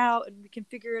work it out and we can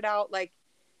figure it out. Like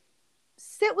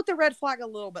sit with the red flag a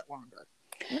little bit longer.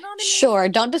 You know what I mean? Sure.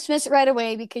 Don't dismiss it right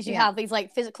away because you have these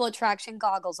like physical attraction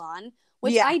goggles on,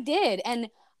 which I did. And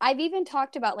I've even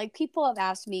talked about, like, people have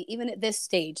asked me, even at this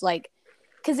stage, like,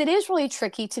 because it is really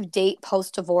tricky to date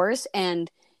post-divorce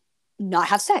and not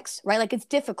have sex, right? Like, it's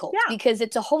difficult because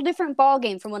it's a whole different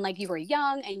ballgame from when, like, you were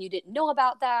young and you didn't know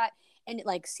about that. And it,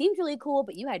 like, seemed really cool,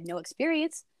 but you had no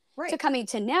experience. Right. To coming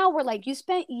to now where, like, you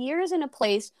spent years in a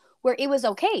place where it was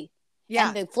okay. Yeah.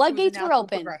 And the floodgates were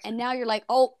open. And now you're like,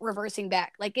 oh, reversing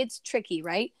back. Like, it's tricky,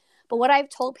 right? But what I've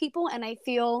told people, and I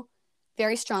feel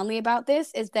very strongly about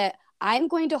this, is that I'm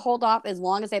going to hold off as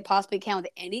long as I possibly can with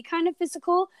any kind of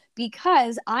physical,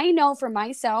 because I know for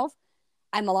myself,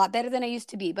 I'm a lot better than I used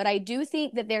to be. But I do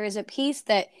think that there is a piece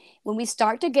that when we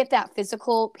start to get that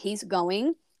physical piece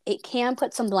going, it can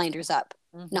put some blinders up.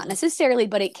 Mm-hmm. Not necessarily,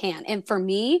 but it can. And for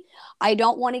me, I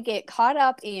don't want to get caught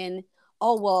up in,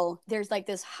 oh, well, there's like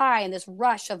this high and this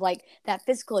rush of like that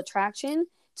physical attraction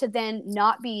to then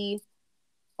not be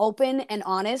open and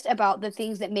honest about the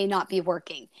things that may not be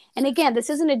working. And again, this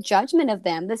isn't a judgment of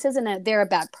them. This isn't they're a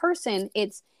bad person.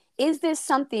 It's, is this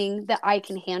something that I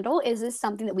can handle? Is this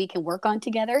something that we can work on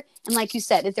together? And like you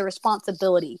said, is there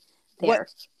responsibility there?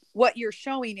 What you're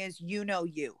showing is, you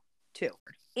too.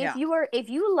 If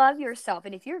you love yourself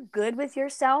and if you're good with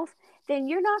yourself, then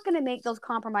you're not going to make those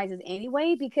compromises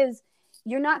anyway, because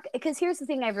here's the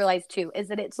thing I've realized too, is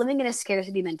that it's living in a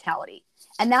scarcity mentality.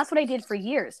 And that's what I did for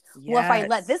years. Yes. Well, if I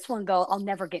let this one go, I'll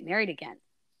never get married again.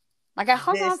 Like I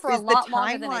hung on for a lot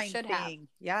longer than I should have.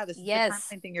 Yeah, this is the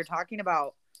timeline thing you're talking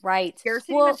about. Right.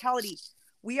 Scarcity mentality.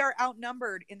 We are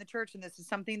outnumbered in the church, and this is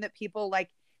something that people like.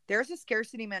 There's a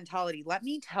scarcity mentality. Let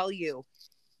me tell you,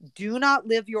 do not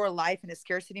live your life in a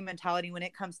scarcity mentality when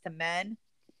it comes to men.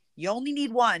 You only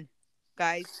need one,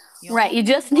 guys. You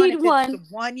just need one. It's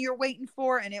the one you're waiting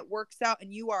for, and it works out,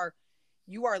 and you are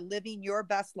living your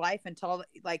best life until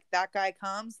like that guy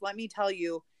comes. Let me tell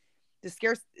you,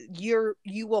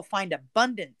 you will find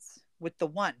abundance with the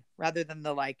one rather than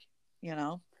the like,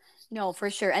 No, for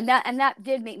sure. And that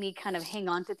did make me kind of hang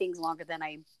on to things longer than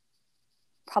I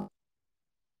probably,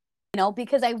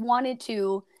 because I wanted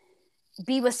to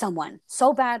be with someone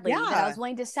so badly that I was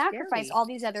willing to sacrifice all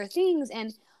these other things.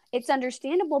 And it's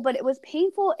understandable, but it was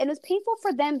painful. And it was painful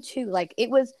for them too. Like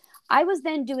I was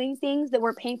then doing things that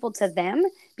were painful to them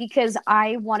because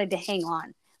I wanted to hang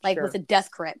on, like with a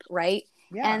death grip, right?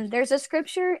 Yeah. And there's a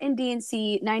scripture in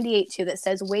D&C 98:2 that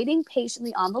says, waiting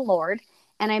patiently on the Lord.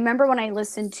 And I remember when I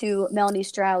listened to Melanie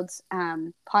Stroud's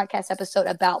podcast episode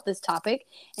about this topic,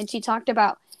 and she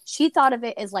thought of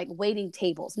it as like waiting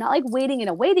tables, not like waiting in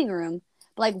a waiting room,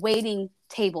 but like waiting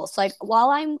tables. So like while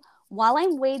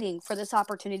I'm waiting for this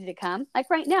opportunity to come, like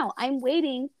right now, I'm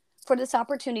waiting for this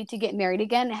opportunity to get married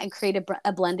again and create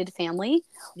a blended family.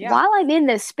 Yeah. While I'm in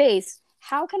this space,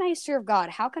 how can I serve God?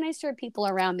 How can I serve people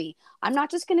around me? I'm not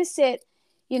just going to sit,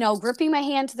 gripping my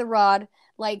hand to the rod,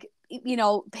 like,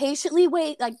 patiently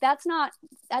wait. Like that's not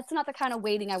the kind of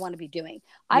waiting I want to be doing.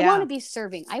 I want to be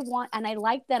serving. And I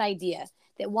like that idea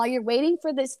that while you're waiting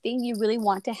for this thing you really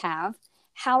want to have,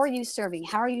 how are you serving?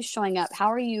 How are you showing up?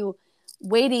 How are you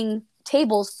waiting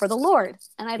tables for the Lord?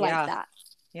 And I like that.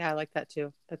 Yeah, I like that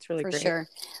too. That's really great. For sure.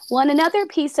 Well, and another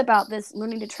piece about this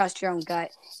learning to trust your own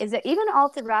gut is that even all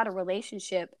throughout a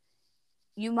relationship,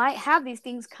 you might have these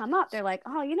things come up. They're like,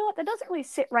 oh, you know what? That doesn't really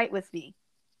sit right with me.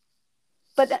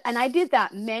 And I did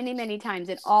that many, many times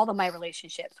in all of my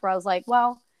relationships where I was like,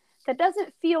 well, that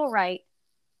doesn't feel right.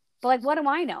 But like, what do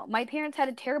I know? My parents had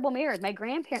a terrible marriage. My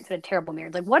grandparents had a terrible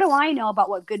marriage. Like, what do I know about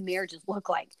what good marriages look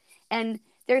like? And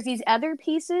there's these other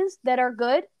pieces that are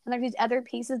good, and there's these other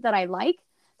pieces that I like.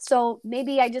 So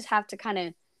maybe I just have to kind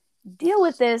of deal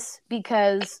with this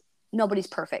because nobody's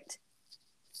perfect.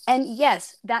 And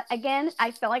yes, that again,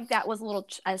 I felt like that was a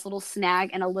little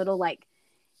snag and a little like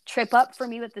trip up for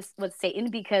me with Satan,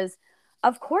 because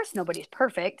of course nobody's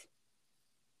perfect.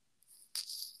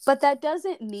 But that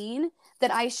doesn't mean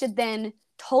that I should then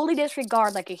totally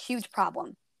disregard like a huge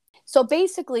problem. So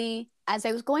basically, as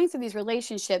I was going through these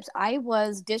relationships, I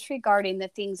was disregarding the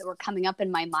things that were coming up in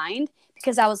my mind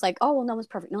because I was like, oh, well, no one's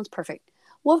perfect. No one's perfect.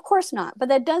 Well, of course not. But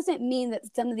that doesn't mean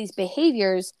that some of these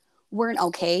behaviors weren't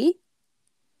okay.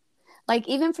 Like,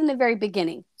 even from the very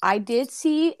beginning, I did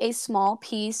see a small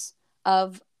piece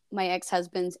of my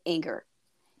ex-husband's anger.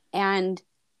 And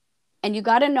you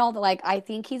got to know that, like, I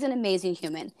think he's an amazing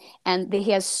human and that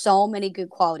he has so many good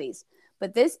qualities.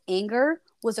 But this anger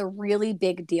was a really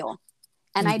big deal.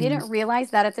 And I Mm-hmm. didn't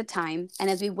realize that at the time. And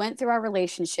as we went through our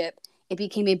relationship, it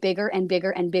became a bigger and bigger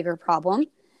and bigger problem.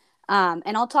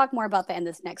 And I'll talk more about that in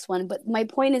this next one. But my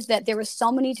point is that there were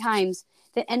so many times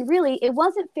that, and really, it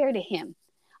wasn't fair to him.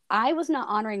 I was not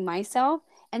honoring myself.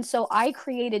 And so I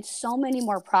created so many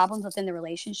more problems within the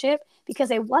relationship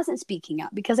because I wasn't speaking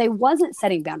up, because I wasn't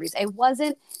setting boundaries. I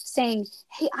wasn't saying,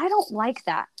 hey, I don't like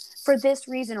that for this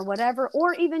reason or whatever,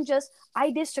 or even just,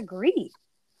 I disagree.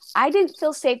 I didn't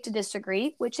feel safe to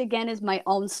disagree, which again is my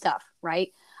own stuff,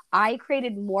 right? I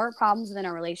created more problems within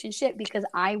our relationship because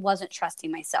I wasn't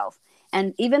trusting myself.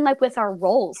 And even like with our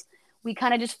roles, we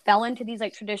kind of just fell into these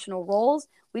like traditional roles.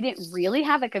 We didn't really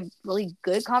have like a really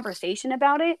good conversation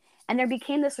about it. And there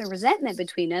became this resentment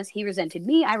between us. He resented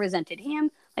me, I resented him.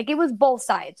 Like, it was both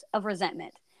sides of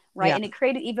resentment, right? Yeah. And it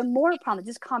created even more problems,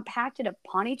 just compacted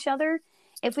upon each other.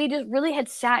 If we just really had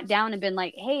sat down and been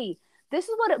like, hey, this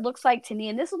is what it looks like to me,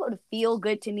 and this is what would feel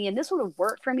good to me, and this would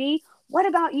work for me. What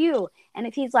about you? And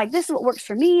if he's like, this is what works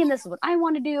for me, and this is what I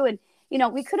want to do, and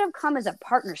we could have come as a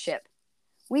partnership.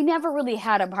 We never really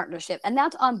had a partnership, and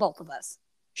that's on both of us.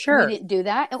 We Sure. didn't do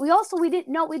that, and we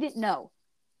didn't know,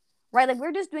 right? Like,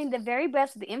 we're just doing the very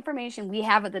best with the information we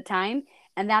have at the time,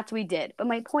 and that's what we did. But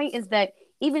my point is that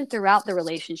even throughout the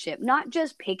relationship, not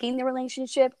just picking the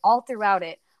relationship, all throughout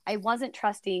it, I wasn't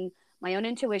trusting my own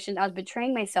intuition. I was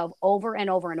betraying myself over and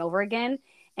over and over again,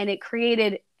 and it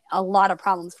created a lot of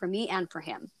problems for me and for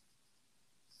him.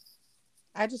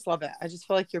 I just love it. I just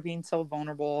feel like you're being so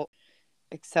vulnerable,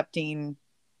 accepting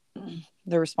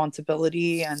the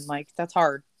responsibility, and like, that's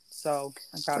hard. So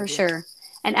I'm proud For of you. sure.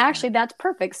 And actually, that's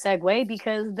perfect segue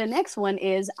because the next one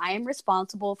is I am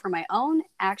responsible for my own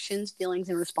actions, feelings,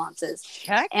 and responses.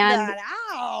 Check And that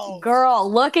out.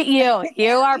 girl, look at you.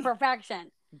 You are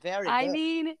perfection. Very good. I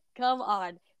mean, come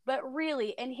on. But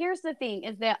really, and here's the thing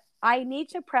is that I need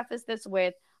to preface this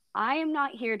with I am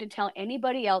not here to tell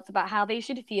anybody else about how they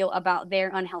should feel about their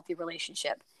unhealthy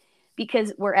relationship.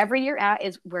 Because wherever you're at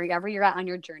is wherever you're at on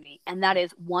your journey. And that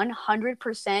is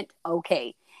 100%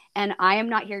 okay. And I am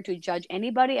not here to judge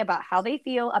anybody about how they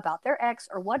feel about their ex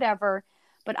or whatever.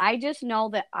 But I just know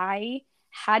that I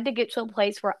had to get to a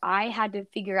place where I had to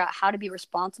figure out how to be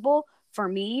responsible for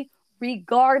me,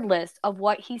 regardless of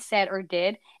what he said or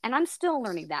did. And I'm still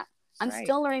learning that. I'm Right.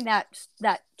 still learning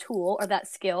that tool or that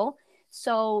skill.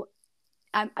 So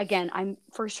I'm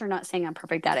for sure not saying I'm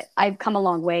perfect at it. I've come a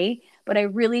long way, but I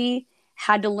really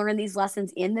had to learn these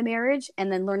lessons in the marriage and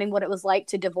then learning what it was like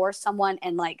to divorce someone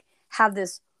and like have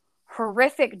this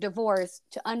horrific divorce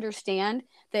to understand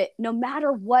that no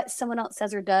matter what someone else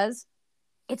says or does,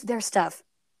 it's their stuff.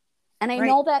 And I Right.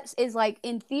 know that is like,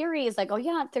 in theory, is like, oh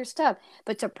yeah, it's their stuff.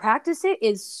 But to practice it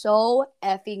is so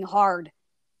effing hard.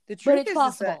 The But truth it's is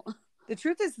possible. the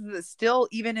truth is that still,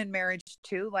 even in marriage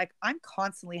too, like, I'm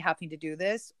constantly having to do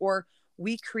this, or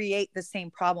we create the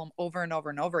same problem over and over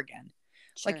and over again.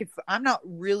 Sure. Like, if I'm not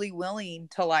really willing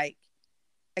to like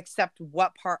accept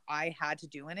what part I had to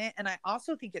do in it. And I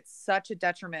also think it's such a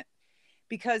detriment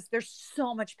because there's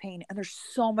so much pain and there's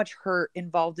so much hurt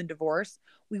involved in divorce.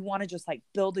 We want to just like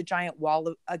build a giant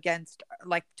wall against,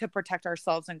 like, to protect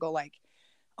ourselves and go like,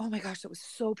 oh my gosh, that was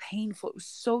so painful. It was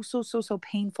so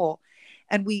painful.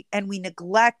 And we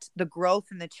neglect the growth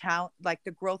and the challenge, like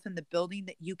the growth and the building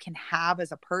that you can have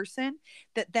as a person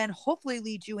that then hopefully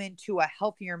leads you into a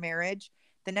healthier marriage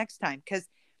the next time. Because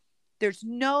there's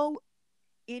no,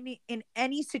 in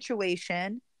any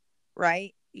situation,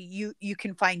 right? You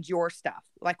can find your stuff.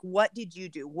 Like, what did you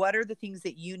do? What are the things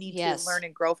that you need to learn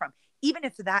and grow from? Even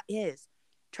if that is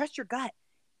trust your gut,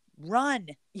 run,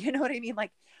 you know what I mean?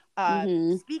 Like,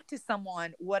 speak to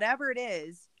someone, whatever it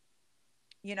is,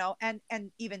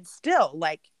 and even still,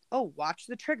 like, oh, watch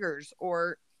the triggers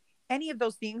or any of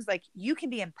those things. Like, you can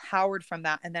be empowered from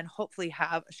that and then hopefully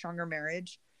have a stronger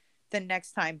marriage the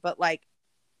next time. But like,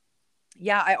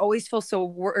 yeah, I always feel so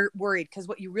worried because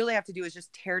what you really have to do is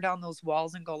just tear down those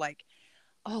walls and go like,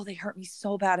 oh, they hurt me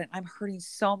so bad and I'm hurting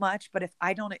so much. But if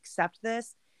I don't accept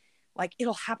this, like,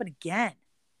 it'll happen again.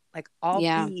 Like, I'll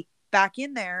be back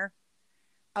in there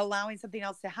allowing something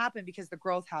else to happen because the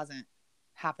growth hasn't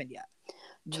happened yet.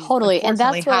 Totally. And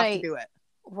that's what have to do it.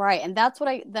 Right. And that's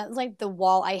like the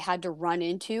wall I had to run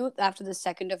into after the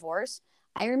second divorce.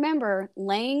 I remember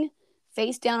laying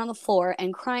face down on the floor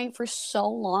and crying for so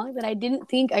long that I didn't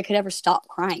think I could ever stop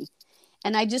crying.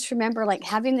 And I just remember like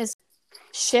having this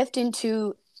shift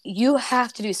into, you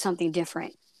have to do something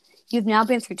different. You've now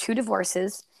been through two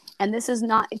divorces, and this is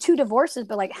not two divorces,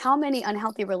 but like how many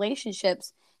unhealthy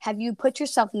relationships have you put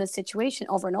yourself in this situation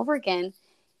over and over again?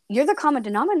 You're the common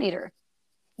denominator.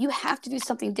 You have to do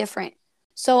something different.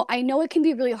 So I know it can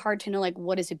be really hard to know like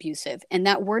what is abusive, and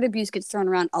that word abuse gets thrown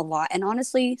around a lot. And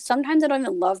honestly, sometimes I don't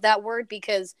even love that word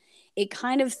because it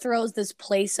kind of throws this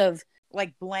place of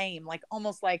like blame, like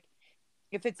almost like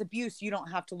if it's abuse, you don't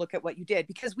have to look at what you did,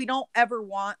 because we don't ever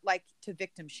want like to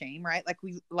victim shame, right? Like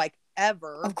we like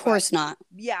ever, of but course not.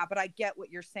 yeah, but I get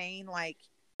what you're saying. Like,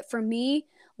 For me,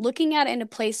 looking at it in a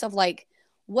place of like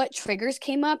what triggers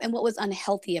came up and what was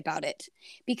unhealthy about it,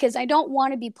 because I don't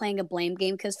want to be playing a blame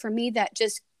game, because for me that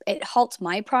just, it halts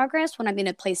my progress when I'm in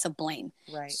a place of blame.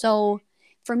 right. So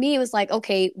for me it was like,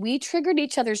 okay, we triggered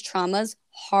each other's traumas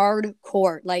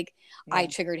hardcore. Like I Yeah.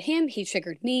 triggered him, he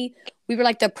triggered me. We were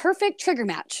like the perfect trigger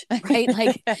match, right?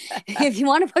 Like if you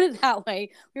want to put it that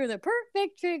way, we were the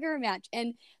perfect trigger match.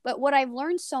 And but what I've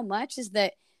learned so much is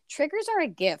that triggers are a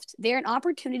gift. They're an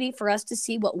opportunity for us to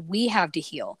see what we have to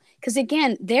heal. Because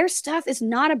again, their stuff is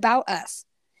not about us.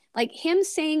 Like him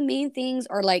saying mean things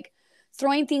or like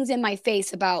throwing things in my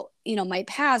face about, my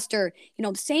past, or,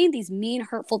 saying these mean,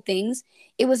 hurtful things.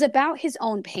 It was about his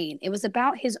own pain. It was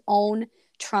about his own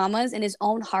traumas and his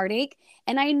own heartache.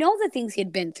 And I know the things he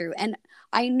had been through, and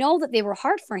I know that they were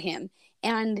hard for him.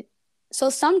 And so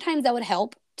sometimes that would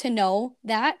help to know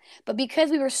that. But because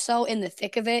we were so in the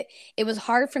thick of it, it was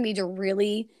hard for me to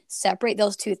really separate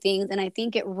those two things. And I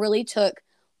think it really took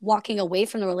walking away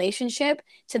from the relationship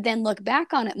to then look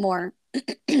back on it more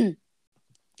and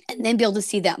then be able to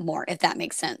see that more, if that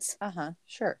makes sense. Uh-huh.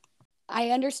 Sure.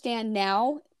 I understand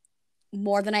now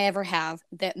more than I ever have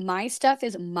that my stuff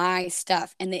is my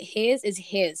stuff and that his is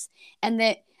his. And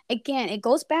that, again, it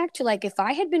goes back to like if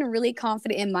I had been really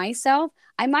confident in myself,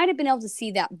 I might have been able to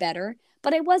see that better,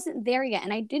 but I wasn't there yet.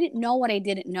 And I didn't know what I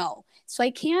didn't know. So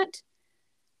I can't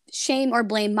shame or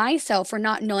blame myself for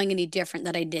not knowing any different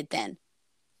that I did then.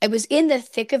 I was in the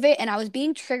thick of it and I was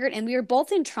being triggered, and we were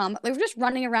both in trauma. We were just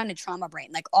running around in trauma brain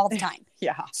like all the time.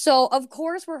 Yeah. So, of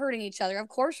course, we're hurting each other. Of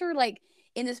course, we're like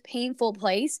in this painful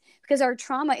place because our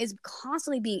trauma is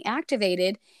constantly being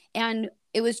activated, and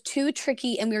it was too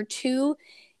tricky and we were too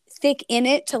thick in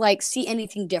it to like see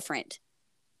anything different.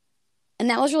 And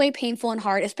that was really painful and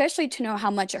hard, especially to know how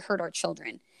much it hurt our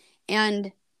children.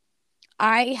 And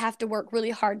I have to work really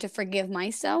hard to forgive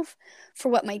myself for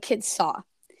what my kids saw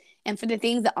and for the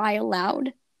things that I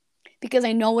allowed, because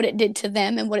I know what it did to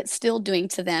them and what it's still doing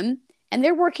to them. And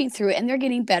they're working through it and they're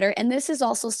getting better. And this is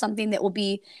also something that will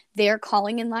be their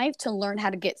calling in life, to learn how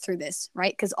to get through this,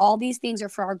 right? Because all these things are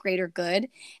for our greater good.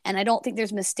 And I don't think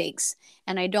there's mistakes.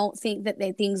 And I don't think that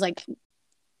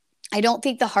I don't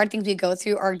think the hard things we go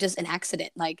through are just an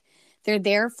accident. Like they're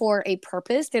there for a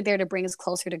purpose. They're there to bring us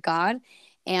closer to God.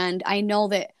 And I know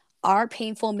that our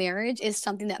painful marriage is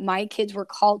something that my kids were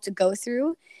called to go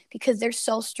through because they're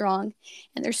so strong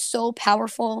and they're so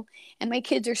powerful. And my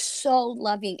kids are so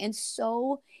loving and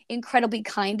so incredibly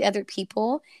kind to other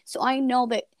people. So I know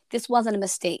that this wasn't a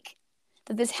mistake,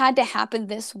 that this had to happen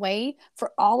this way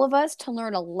for all of us to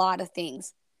learn a lot of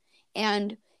things.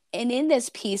 And in this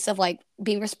piece of like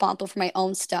being responsible for my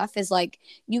own stuff is like,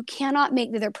 you cannot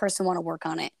make the other person want to work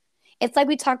on it. It's like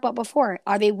we talked about before.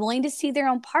 Are they willing to see their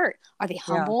own part? Are they Yeah.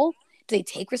 humble? Do they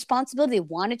take responsibility? Do they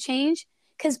want to change?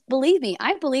 Because believe me,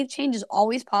 I believe change is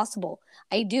always possible.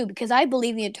 I do, because I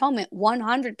believe in the atonement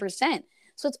 100%.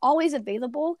 So it's always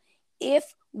available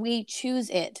if we choose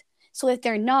it. So if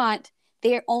they're not,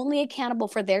 they are only accountable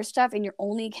for their stuff and you're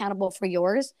only accountable for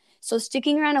yours. So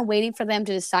sticking around and waiting for them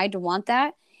to decide to want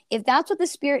that, if that's what the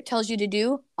spirit tells you to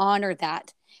do, honor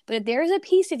that. But if there's a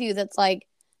piece of you that's like,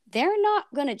 they're not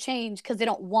going to change because they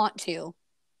don't want to,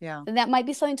 Yeah. then that might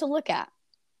be something to look at.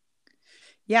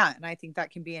 Yeah. And I think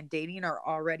that can be in dating or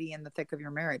already in the thick of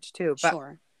your marriage too. But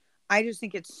Sure. I just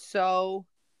think it's so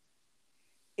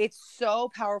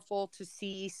powerful to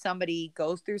see somebody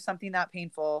go through something that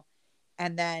painful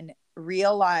and then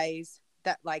realize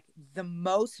that like the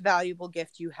most valuable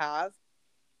gift you have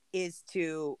is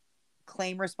to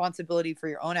claim responsibility for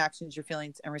your own actions, your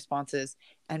feelings and responses,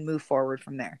 and move forward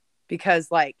from there.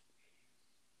 Because like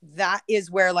that is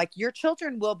where like your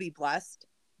children will be blessed.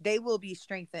 They will be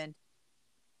strengthened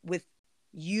with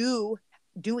you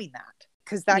doing that,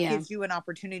 because that gives you an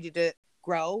opportunity to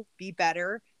grow, be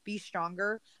better, be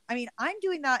stronger. I mean, I'm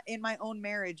doing that in my own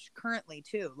marriage currently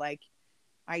too. Like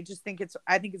I think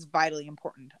it's vitally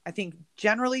important. I think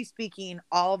generally speaking,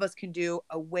 all of us can do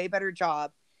a way better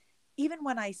job. Even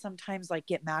when I sometimes like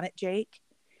get mad at Jake,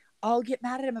 I'll get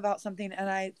mad at him about something and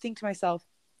I think to myself,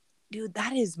 dude,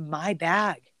 that is my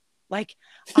bag. Like,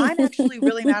 I'm actually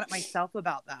really mad at myself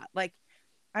about that. Like,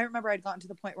 I remember I'd gotten to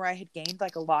the point where I had gained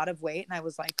like a lot of weight and I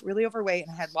was like really overweight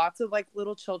and I had lots of like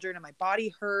little children and my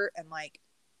body hurt and like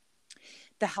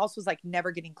the house was like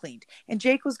never getting cleaned. And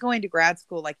Jake was going to grad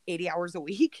school like 80 hours a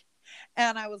week.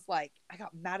 And I was like, I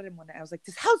got mad at him one day. I was like,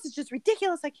 this house is just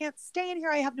ridiculous. I can't stay in here.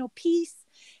 I have no peace.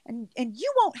 And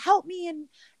you won't help me and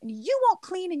you won't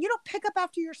clean and you don't pick up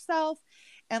after yourself.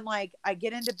 And like, I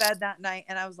get into bed that night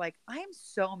and I was like, I am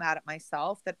so mad at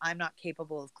myself that I'm not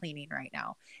capable of cleaning right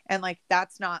now. And like,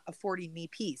 that's not affording me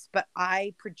peace, but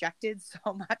I projected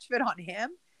so much of it on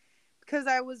him because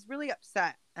I was really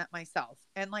upset at myself.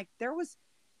 And like, there was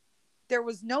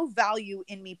no value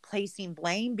in me placing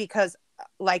blame because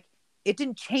like, it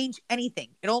didn't change anything.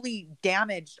 It only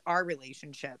damaged our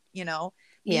relationship, you know,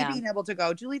 me being able to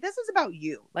go, Julie, this is about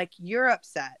you. Like, you're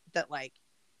upset that like,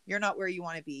 you're not where you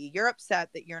want to be. You're upset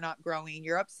that you're not growing.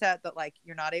 You're upset that like,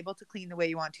 you're not able to clean the way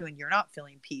you want to, and you're not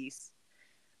feeling peace.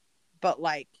 But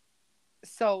like,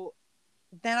 so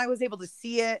then I was able to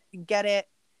see it and get it,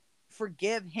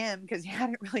 forgive him because he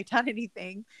hadn't really done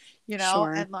anything, you know,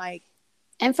 Sure. and like,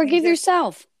 and forgive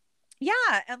yourself.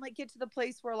 Yeah. And like get to the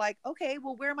place where like, okay,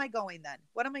 well, where am I going then?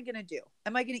 What am I going to do?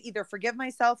 Am I going to either forgive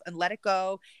myself and let it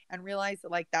go and realize that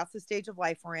like, that's the stage of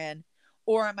life we're in?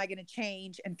 Or am I going to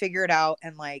change and figure it out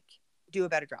and like do a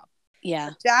better job? Yeah.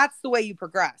 But that's the way you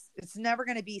progress. It's never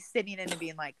going to be sitting in and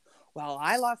being like, well,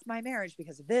 I lost my marriage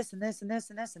because of this and this and this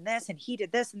and this and this. And he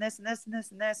did this and this and this and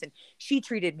this and this. And she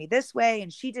treated me this way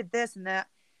and she did this and that.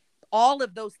 All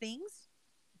of those things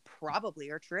probably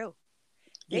are true.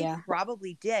 They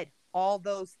probably did all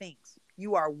those things.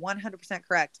 You are 100%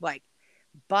 correct. Like,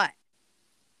 but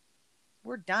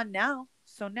we're done now.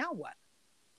 So now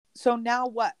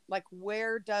what? Like,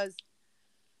 where does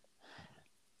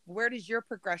your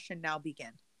progression now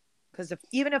begin? Because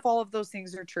even if all of those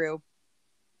things are true,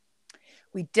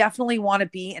 we definitely want to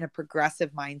be in a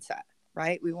progressive mindset,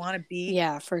 right? We want to be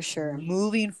for sure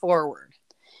moving forward.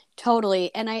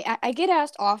 Totally. And I get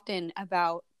asked often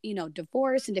about, you know,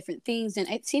 divorce and different things. And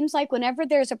it seems like whenever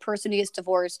there's a person who gets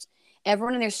divorced,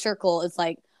 everyone in their circle is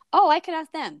like, oh, I could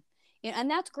ask them. You know, and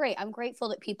that's great. I'm grateful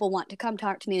that people want to come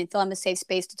talk to me and feel I'm a safe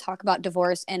space to talk about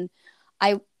divorce. And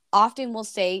I often will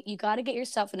say, you got to get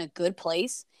yourself in a good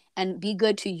place and be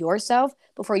good to yourself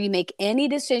before you make any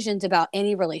decisions about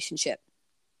any relationship.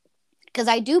 Because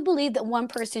I do believe that one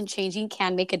person changing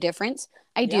can make a difference.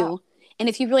 I do. And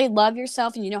if you really love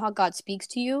yourself and you know how God speaks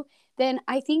to you, then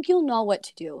I think you'll know what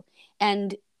to do.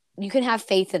 And you can have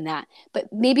faith in that.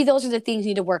 But maybe those are the things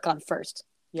you need to work on first.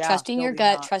 Trusting your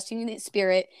gut, trusting in the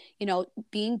spirit, you know,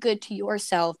 being good to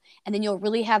yourself. And then you'll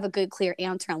really have a good, clear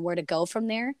answer on where to go from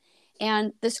there.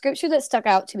 And the scripture that stuck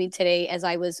out to me today as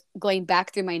I was going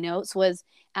back through my notes was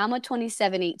Alma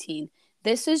 27:18.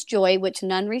 This is joy which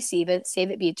none receiveth,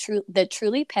 save it be the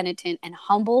truly penitent and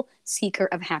humble seeker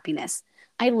of happiness.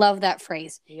 I love that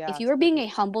phrase. If you are being a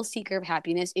humble seeker of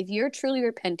happiness, if you're truly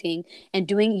repenting and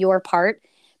doing your part,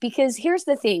 because here's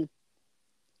the thing.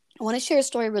 I want to share a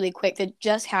story really quick that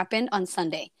just happened on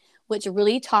Sunday, which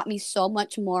really taught me so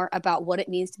much more about what it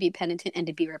means to be penitent and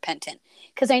to be repentant.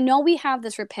 Because I know we have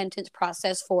this repentance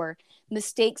process for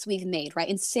mistakes we've made, right?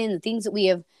 And sin, things that we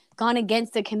have gone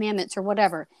against the commandments or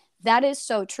whatever. That is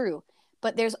so true.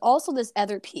 But there's also this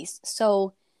other piece.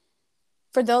 So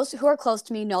for those who are close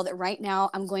to me know that right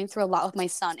now I'm going through a lot with my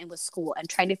son and with school and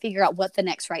trying to figure out what the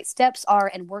next right steps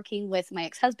are and working with my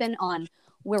ex-husband on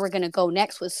where we're going to go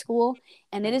next with school.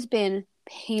 And it has been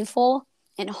painful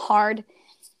and hard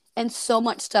and so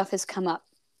much stuff has come up.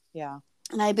 Yeah.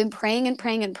 And I've been praying and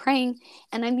praying and praying,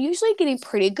 and I'm usually getting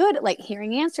pretty good at like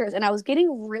hearing answers. And I was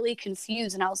getting really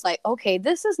confused, and I was like, okay,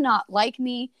 this is not like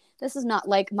me. This is not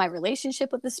like my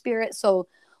relationship with the Spirit. So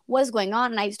what's going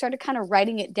on? And I started kind of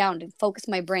writing it down to focus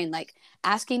my brain, like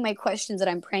asking my questions that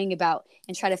I'm praying about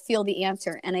and try to feel the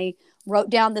answer. And I wrote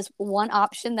down this one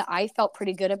option that I felt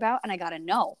pretty good about, and I got a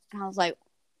no. And I was like,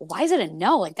 why is it a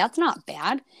no? Like, that's not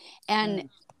bad. And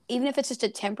even if it's just a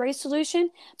temporary solution,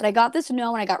 but I got this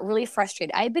no and I got really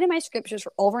frustrated. I had been in my scriptures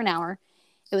for over an hour.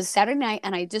 It was Saturday night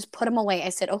and I just put them away. I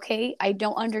said, okay, I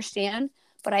don't understand,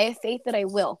 but I have faith that I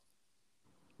will.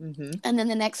 Mm-hmm. And then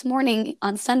the next morning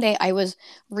on Sunday, I was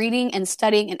reading and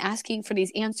studying and asking for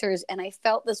these answers. And I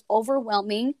felt this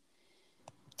overwhelming.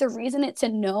 The reason it's a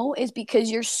no is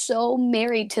because you're so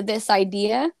married to this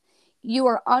idea. You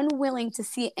are unwilling to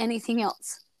see anything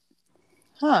else.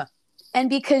 Huh. And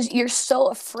because you're so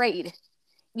afraid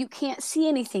you can't see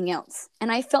anything else.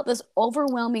 And I felt this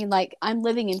overwhelming, like I'm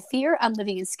living in fear, I'm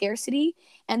living in scarcity.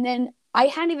 And then I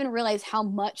hadn't even realized how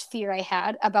much fear I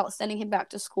had about sending him back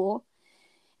to school.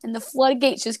 And the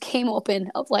floodgates just came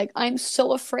open of like, I'm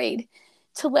so afraid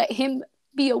to let him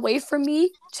be away from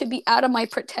me, to be out of my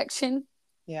protection.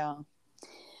 Yeah.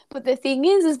 But the thing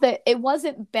is that it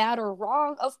wasn't bad or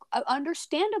wrong.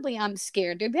 Understandably, I'm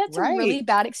scared. We've had some really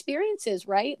bad experiences,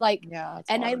 right? Like, yeah,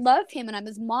 and I love him and I'm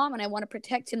his mom and I want to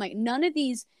protect him. Like, none of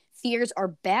these fears are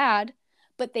bad,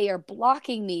 but they are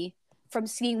blocking me from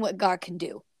seeing what God can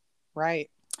do. Right.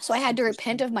 So I had to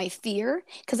repent of my fear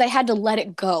because I had to let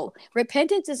it go.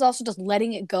 Repentance is also just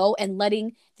letting it go and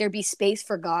letting there be space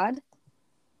for God.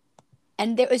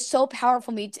 And it was so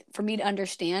powerful for me to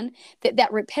understand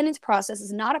that repentance process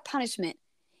is not a punishment.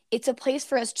 It's a place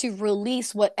for us to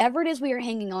release whatever it is we are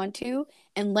hanging on to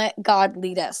and let God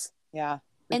lead us. Yeah.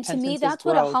 And to me, that's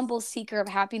what a humble seeker of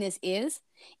happiness is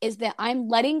that I'm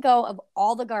letting go of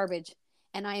all the garbage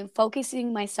and I am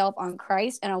focusing myself on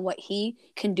Christ and on what he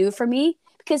can do for me,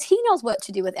 because he knows what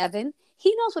to do with Evan.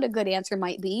 He knows what a good answer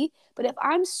might be. But if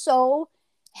I'm so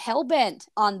hell-bent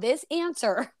on this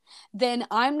answer, then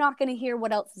I'm not going to hear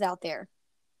what else is out there.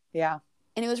 Yeah.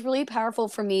 And it was really powerful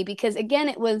for me because,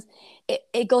 again,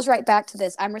 it goes right back to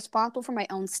this. I'm responsible for my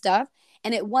own stuff.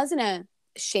 And it wasn't a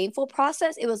shameful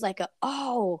process. It was like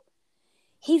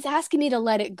he's asking me to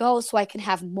let it go so I can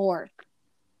have more.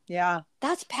 Yeah.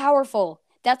 That's powerful.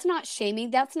 That's not shaming.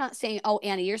 That's not saying, oh,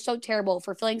 Annie, you're so terrible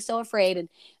for feeling so afraid and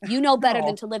you know better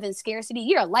than to live in scarcity.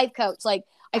 You're a life coach. Like,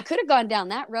 I could have gone down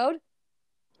that road,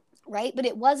 right? But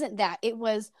it wasn't that. It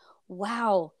was,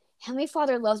 wow, Heavenly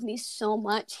Father loves me so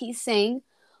much. He's saying,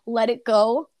 let it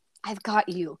go. I've got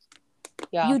you.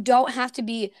 Yeah. You don't have to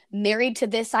be married to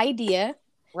this idea.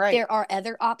 Right. There are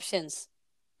other options.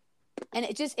 And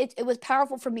it was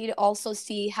powerful for me to also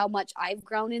see how much I've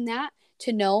grown in that,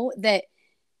 to know that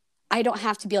I don't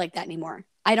have to be like that anymore.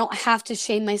 I don't have to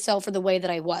shame myself for the way that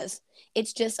I was.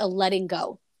 It's just a letting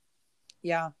go.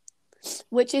 Yeah.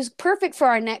 Which is perfect for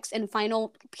our next and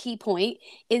final key point,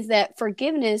 is that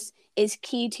forgiveness is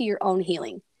key to your own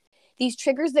healing. These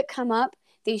triggers that come up,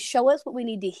 they show us what we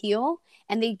need to heal,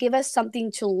 and they give us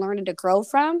something to learn and to grow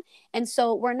from. And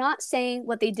so we're not saying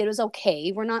what they did was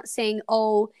okay. We're not saying,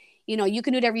 oh, you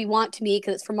can do whatever you want to me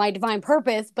because it's for my divine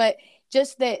purpose. But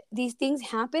just that these things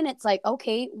happen, it's like,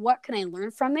 okay, what can I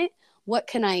learn from it? What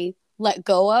can I let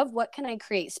go of? What can I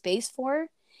create space for?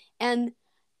 And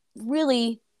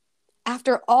really,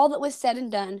 after all that was said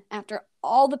and done, after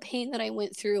all the pain that I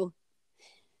went through,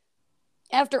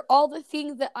 after all the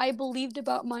things that I believed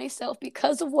about myself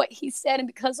because of what he said and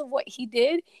because of what he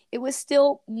did, it was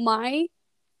still my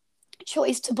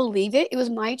choice to believe it. It was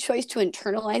my choice to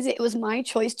internalize it. It was my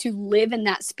choice to live in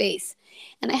that space.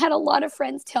 And I had a lot of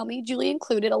friends tell me, Julie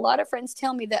included, a lot of friends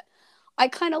tell me that I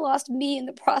kind of lost me in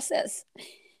the process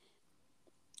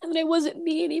and I wasn't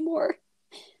me anymore.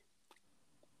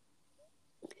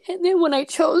 And then when I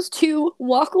chose to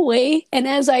walk away, and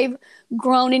as I've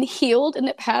grown and healed in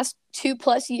the past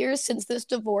 2+ years since this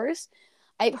divorce,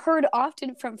 I've heard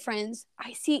often from friends,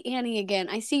 I see Annie again.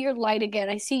 I see your light again.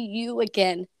 I see you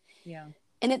again. Yeah.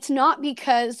 And it's not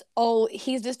because, oh,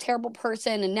 he's this terrible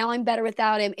person and now I'm better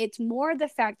without him. It's more the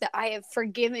fact that I have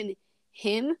forgiven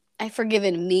him. I've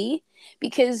forgiven me,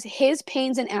 because his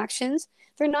pains and actions,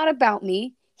 they're not about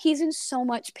me. He's in so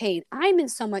much pain. I'm in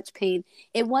so much pain.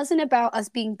 It wasn't about us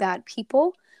being bad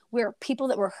people. We're people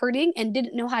that were hurting and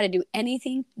didn't know how to do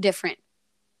anything different.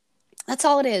 That's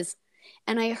all it is.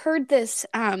 And I heard this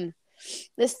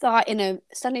thought in a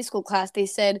Sunday school class. They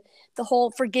said the whole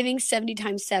forgiving 70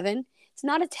 times 7, it's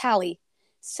not a tally.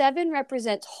 7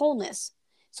 represents wholeness.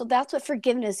 So that's what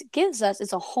forgiveness gives us,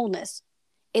 is a wholeness.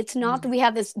 It's not that we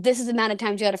have this is the amount of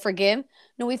times you got to forgive.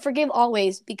 No, we forgive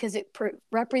always because it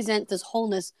represents this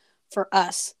wholeness for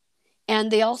us. And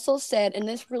they also said, and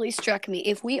this really struck me,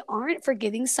 if we aren't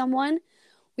forgiving someone,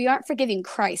 we aren't forgiving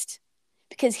Christ,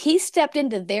 because he stepped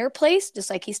into their place, just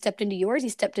like he stepped into yours, he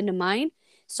stepped into mine.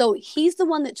 So he's the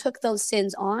one that took those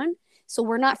sins on. So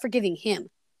we're not forgiving him.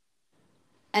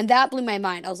 And that blew my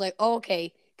mind. I was like, oh,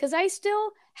 okay, because I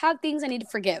still have things I need to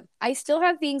forgive. I still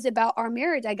have things about our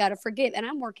marriage I got to forgive, and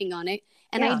I'm working on it.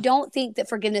 And I don't think that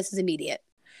forgiveness is immediate.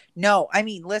 No, I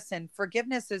mean, listen,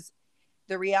 forgiveness is,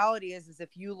 the reality is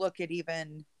if you look at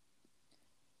even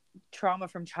trauma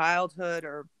from childhood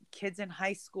or kids in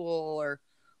high school or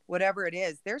whatever it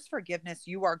is, there's forgiveness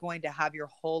you are going to have your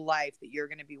whole life that you're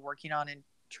going to be working on and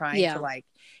trying to like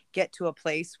get to a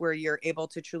place where you're able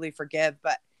to truly forgive.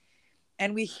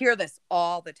 And we hear this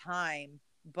all the time,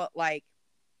 but like,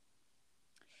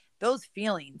 those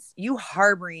feelings, you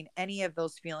harboring any of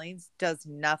those feelings does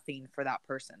nothing for that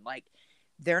person. Like,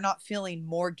 they're not feeling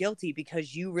more guilty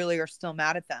because you really are still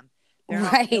mad at them. They're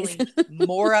not Right. feeling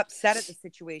more upset at the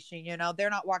situation. You know, they're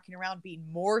not walking around being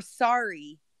more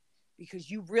sorry because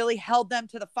you really held them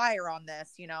to the fire on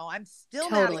this. You know, I'm still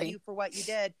mad at you Totally. for what you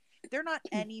did. They're not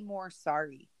any more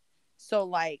sorry. So,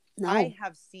 like, I No.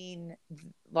 have seen,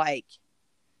 like,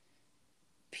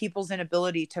 people's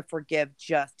inability to forgive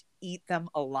just eat them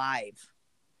alive.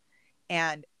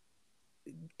 And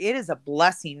it is a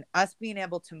blessing, us being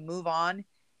able to move on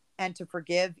and to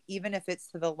forgive, even if it's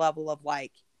to the level of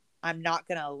like, I'm not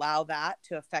going to allow that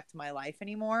to affect my life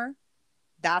anymore.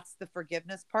 That's the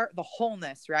forgiveness part, the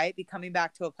wholeness, right? Becoming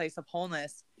back to a place of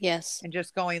wholeness Yes. and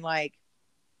just going like,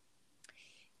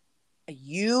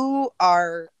 you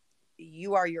are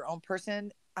your own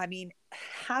person. I mean,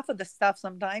 half of the stuff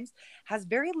sometimes has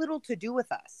very little to do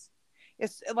with us.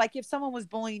 It's like if someone was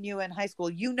bullying you in high school,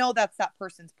 you know that's that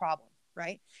person's problem,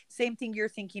 right? Same thing you're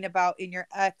thinking about in your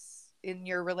ex, in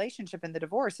your relationship, in the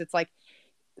divorce. It's like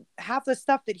half the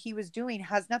stuff that he was doing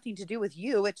has nothing to do with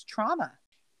you. It's trauma.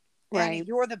 And Right.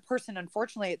 you're the person,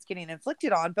 unfortunately, it's getting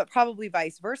inflicted on, but probably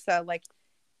vice versa. Like,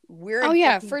 we're Oh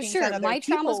yeah, inflicting for things on sure. other My traumas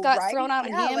people, got thrown right? out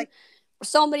on Yeah. him Like,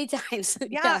 so many times. yeah.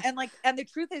 Yeah. And like, and the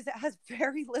truth is, it has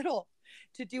very little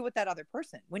to do with that other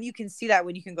person. When you can see that,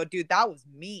 when you can go, dude, that was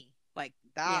me. Like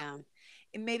that. Yeah.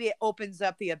 And maybe it opens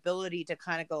up the ability to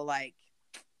kind of go like,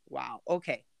 wow,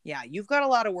 okay. Yeah, you've got a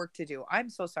lot of work to do. I'm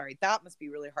so sorry. That must be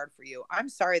really hard for you. I'm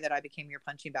sorry that I became your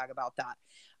punching bag about that.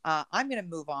 I'm going to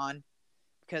move on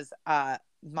because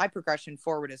my progression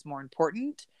forward is more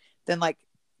important than like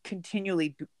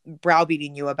continually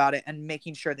browbeating you about it and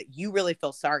making sure that you really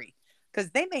feel sorry,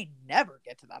 because they may never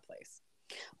get to that place.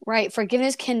 Right.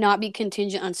 Forgiveness cannot be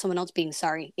contingent on someone else being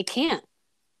sorry. It can't.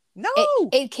 It No.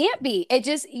 it can't be. It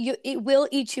just it will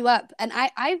eat you up. And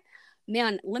I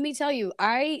man, let me tell you,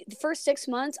 the first 6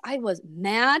 months I was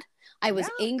mad. I Yeah. was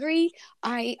angry.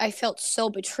 I felt so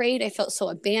betrayed. I felt so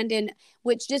abandoned,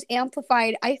 which just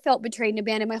amplified. I felt betrayed and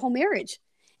abandoned my whole marriage.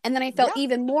 And then I felt Yeah.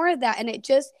 even more of that. And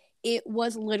it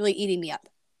was literally eating me up.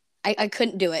 I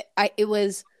couldn't do it. It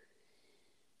was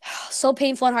so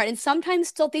painful and hard. And sometimes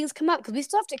still things come up because we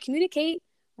still have to communicate,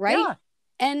 right? Yeah.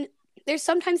 And there's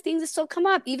sometimes things that still come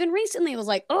up. Even recently, it was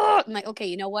like, oh, I'm like, okay,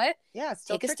 you know what? Yeah. It's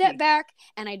still Take a step tricky. back,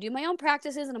 and I do my own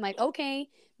practices, and I'm like, okay,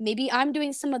 maybe I'm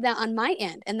doing some of that on my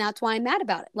end, and that's why I'm mad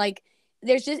about it. Like,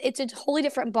 it's a totally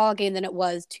different ball game than it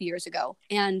was 2 years ago,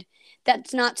 and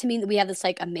that's not to mean that we have this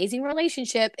like amazing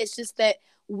relationship. It's just that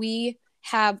we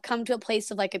have come to a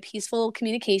place of like a peaceful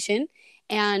communication,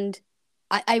 and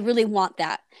I really want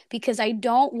that because I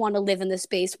don't want to live in this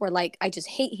space where like I just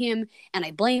hate him and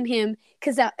I blame him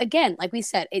because that again, like we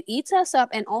said, it eats us up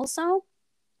and also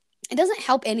it doesn't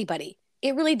help anybody.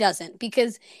 It really doesn't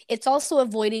because it's also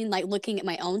avoiding like looking at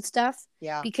my own stuff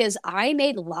Yeah. because I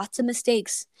made lots of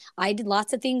mistakes. I did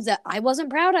lots of things that I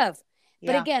wasn't proud of.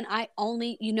 But Yeah. again, I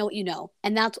only you know what you know.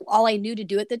 And that's all I knew to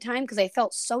do at the time because I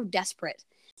felt so desperate.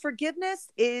 Forgiveness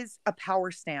is a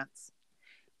power stance.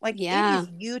 Like, it Yeah. is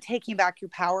you taking back your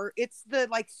power. It's the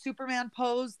like Superman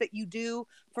pose that you do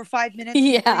for 5 minutes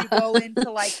before Yeah. you go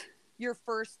into like your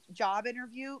first job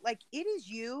interview. Like, it is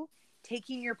you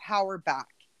taking your power back.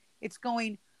 It's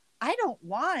going, I don't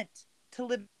want to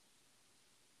live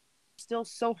still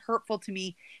so hurtful to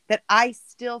me that I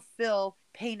still feel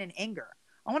pain and anger.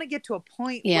 I want to get to a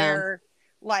point Yeah. where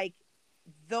like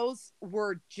those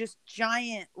were just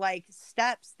giant like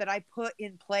steps that I put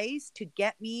in place to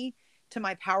get me to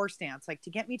my power stance, like to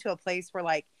get me to a place where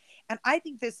like, and I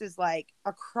think this is like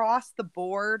across the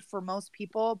board for most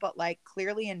people, but like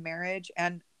clearly in marriage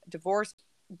and divorce,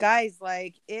 guys,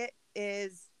 like it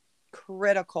is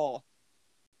critical.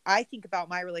 I think about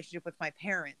my relationship with my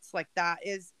parents, like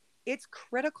it's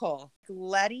critical.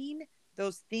 Letting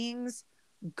those things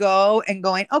go and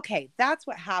going, okay, that's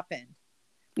what happened.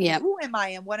 Yeah. Who am I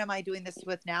and what am I doing this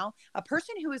with now? A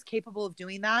person who is capable of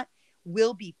doing that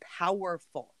will be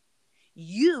powerful.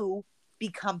 You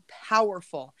become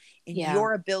powerful in Yeah.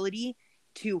 your ability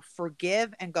to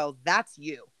forgive and go, that's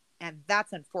you. And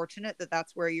that's unfortunate that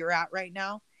that's where you're at right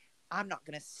now. I'm not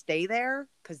going to stay there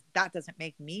because that doesn't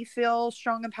make me feel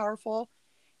strong and powerful.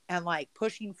 And like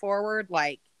pushing forward,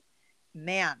 like,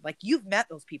 man, like you've met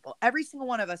those people. Every single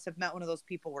one of us have met one of those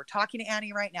people. We're talking to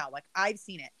Annie right now. Like, I've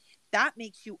seen it. That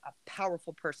makes you a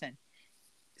powerful person.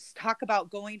 Talk about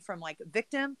going from like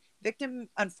victim,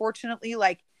 unfortunately,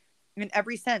 like in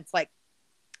every sense, like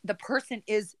the person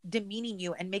is demeaning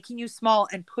you and making you small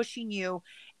and pushing you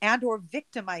and or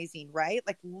victimizing, right?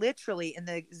 Like literally in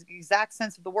the exact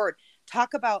sense of the word.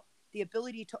 Talk about the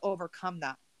ability to overcome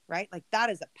that, right? Like that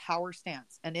is a power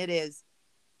stance, and it is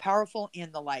powerful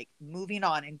in the like moving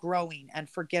on and growing and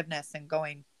forgiveness and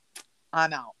going,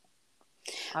 I'm out.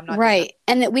 I'm not doing that. Right.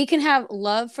 And that we can have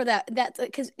love for that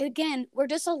because again, we're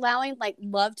just allowing like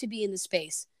love to be in the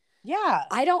space. Yeah.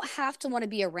 I don't have to want to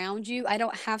be around you. I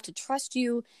don't have to trust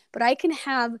you, but I can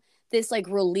have this like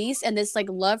release and this like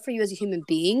love for you as a human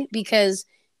being because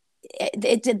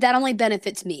that only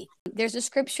benefits me. There's a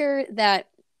scripture that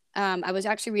I was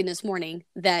actually reading this morning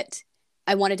that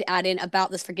I wanted to add in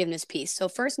about this forgiveness piece. So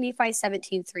First Nephi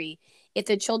 17:3, if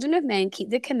the children of men keep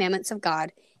the commandments of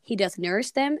God, he doth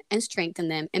nourish them and strengthen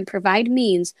them and provide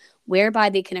means whereby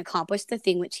they can accomplish the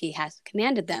thing which he has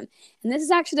commanded them. And this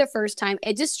is actually the first time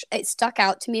it stuck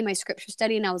out to me in my scripture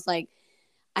study. And I was like,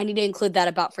 I need to include that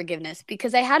about forgiveness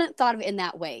because I hadn't thought of it in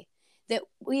that way. That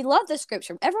we love the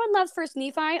scripture. Everyone loves First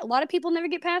Nephi. A lot of people never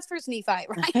get past First Nephi,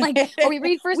 right? Like, or we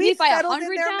read First Nephi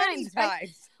 100 times. Right?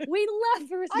 We love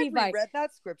First Nephi. I've read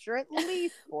that scripture at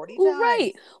least 40 times.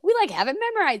 Right. We like have it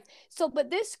memorized. So, but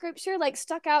this scripture like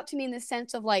stuck out to me in the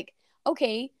sense of like,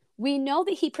 okay, we know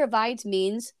that he provides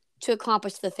means to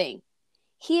accomplish the thing.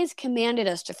 He has commanded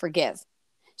us to forgive.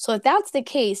 So if that's the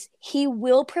case, he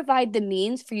will provide the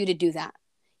means for you to do that.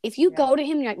 If you go to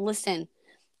him and you're like, listen,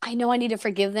 I know I need to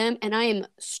forgive them and I am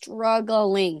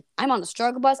struggling. I'm on the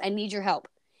struggle bus. I need your help.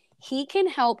 He can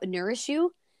help nourish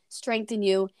you, strengthen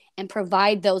you, and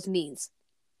provide those means.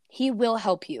 He will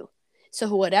help you.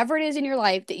 So whatever it is in your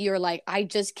life that you're like, I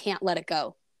just can't let it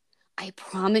go. I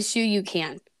promise you, you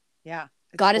can. Yeah.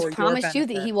 God has promised you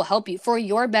that he will help you for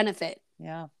your benefit.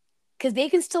 Yeah. Because they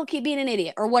can still keep being an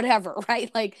idiot or whatever, right?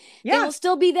 Like they will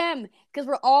still be them because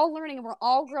we're all learning and we're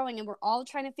all growing and we're all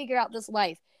trying to figure out this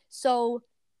life. So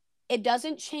it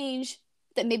doesn't change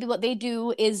that maybe what they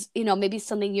do is, maybe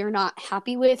something you're not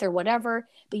happy with or whatever,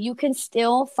 but you can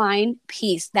still find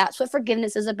peace. That's what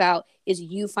forgiveness is about, is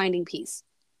you finding peace.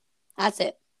 That's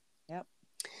it. Yep.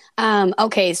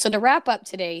 Okay, so to wrap up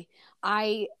today,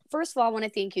 I first of all want to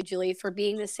thank you, Julie, for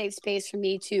being the safe space for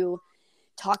me to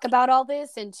talk about all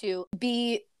this and to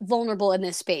be vulnerable in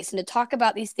this space and to talk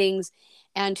about these things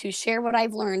and to share what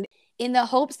I've learned in the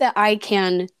hopes that I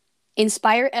can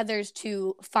inspire others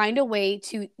to find a way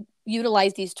to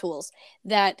utilize these tools,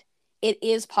 that it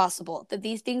is possible, that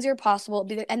these things are possible,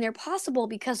 and they're possible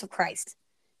because of Christ.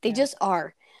 They just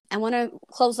are. I want to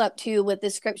close up too with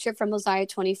this scripture from Isaiah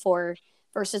 24,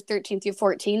 verses 13 through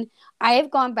 14. I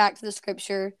have gone back to the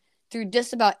scripture through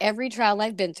just about every trial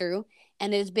I've been through,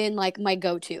 and it has been like my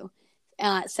go-to.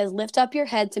 It says, lift up your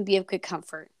heads and be of good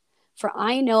comfort. For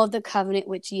I know of the covenant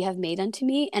which ye have made unto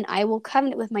me, and I will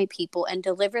covenant with my people and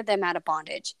deliver them out of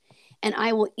bondage. And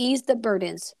I will ease the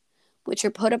burdens which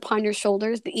are put upon your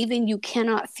shoulders, that even you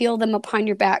cannot feel them upon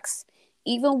your backs,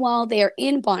 even while they are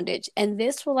in bondage. And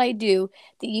this will I do,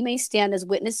 that ye may stand as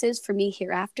witnesses for me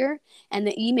hereafter, and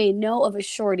that ye may know of a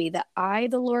surety that I,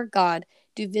 the Lord God,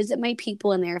 do visit my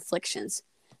people in their afflictions.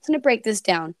 I'm going to break this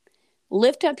down.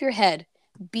 Lift up your head.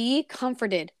 Be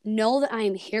comforted. Know that I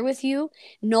am here with you.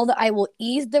 Know that I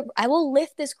will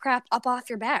lift this crap up off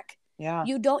your back. Yeah.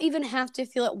 You don't even have to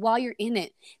feel it while you're in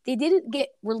it. They didn't get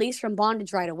released from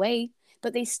bondage right away,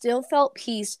 but they still felt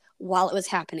peace while it was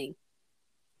happening.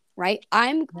 Right?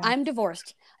 I'm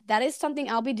divorced. That is something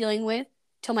I'll be dealing with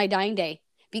till my dying day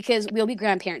because we'll be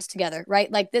grandparents together,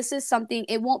 right? Like this is something,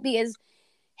 it won't be as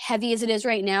heavy as it is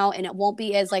right now, and it won't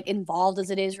be as like involved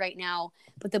as it is right now.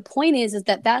 But the point is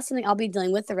that that's something I'll be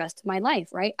dealing with the rest of my life,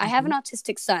 right? I have an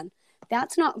autistic son.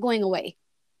 That's not going away.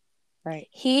 Right.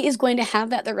 He is going to have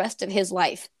that the rest of his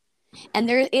life. And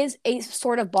there is a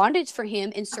sort of bondage for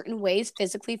him in certain ways,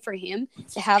 physically for him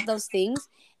to have those things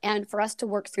and for us to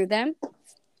work through them.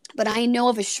 But I know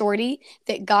of a surety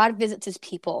that God visits his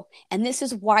people. And this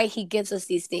is why he gives us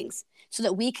these things, so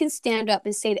that we can stand up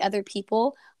and say to other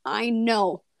people, I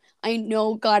know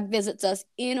God visits us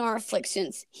in our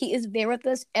afflictions. He is there with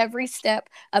us every step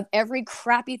of every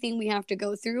crappy thing we have to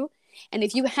go through. And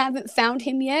if you haven't found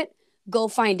him yet, go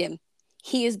find him.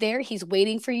 He is there. He's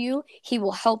waiting for you. He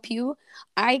will help you.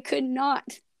 I could not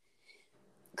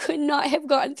have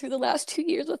gotten through the last 2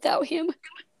 years without him.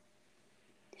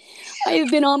 I have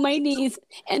been on my knees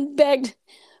and begged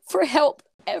for help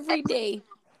every day.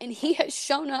 And he has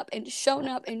shown up and shown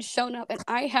up and shown up. And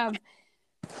I have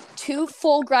 2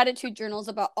 full gratitude journals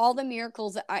about all the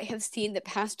miracles that I have seen the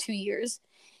past 2 years.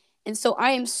 And so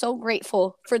I am so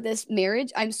grateful for this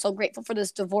marriage. I'm so grateful for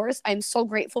this divorce. I'm so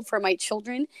grateful for my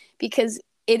children, because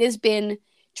it has been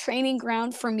training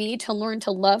ground for me to learn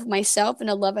to love myself and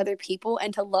to love other people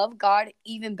and to love God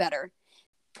even better.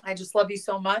 I just love you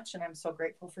so much, and I'm so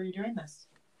grateful for you doing this.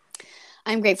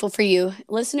 I'm grateful for you.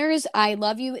 Listeners, I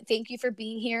love you. Thank you for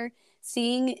being here.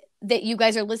 seeing that you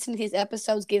guys are listening to these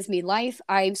episodes gives me life.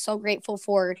 I'm so grateful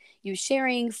for you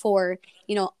sharing, for,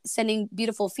 sending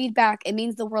beautiful feedback. It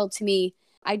means the world to me.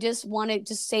 I just want to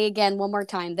just say again one more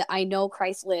time that I know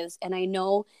Christ lives, and I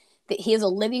know that he is a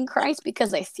living Christ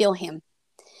because I feel him,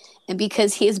 and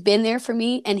because he has been there for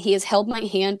me, and he has held my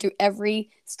hand through every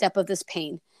step of this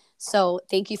pain. So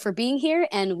thank you for being here,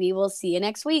 and we will see you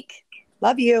next week.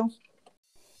 Love you.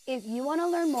 If you want to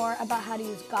learn more about how to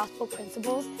use gospel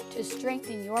principles to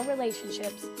strengthen your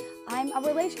relationships, I'm a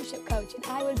relationship coach, and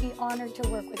I would be honored to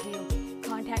work with you.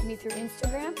 Contact me through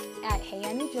Instagram at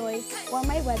HeyAnnieJoy or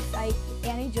my website,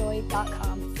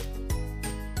 anniejoy.com.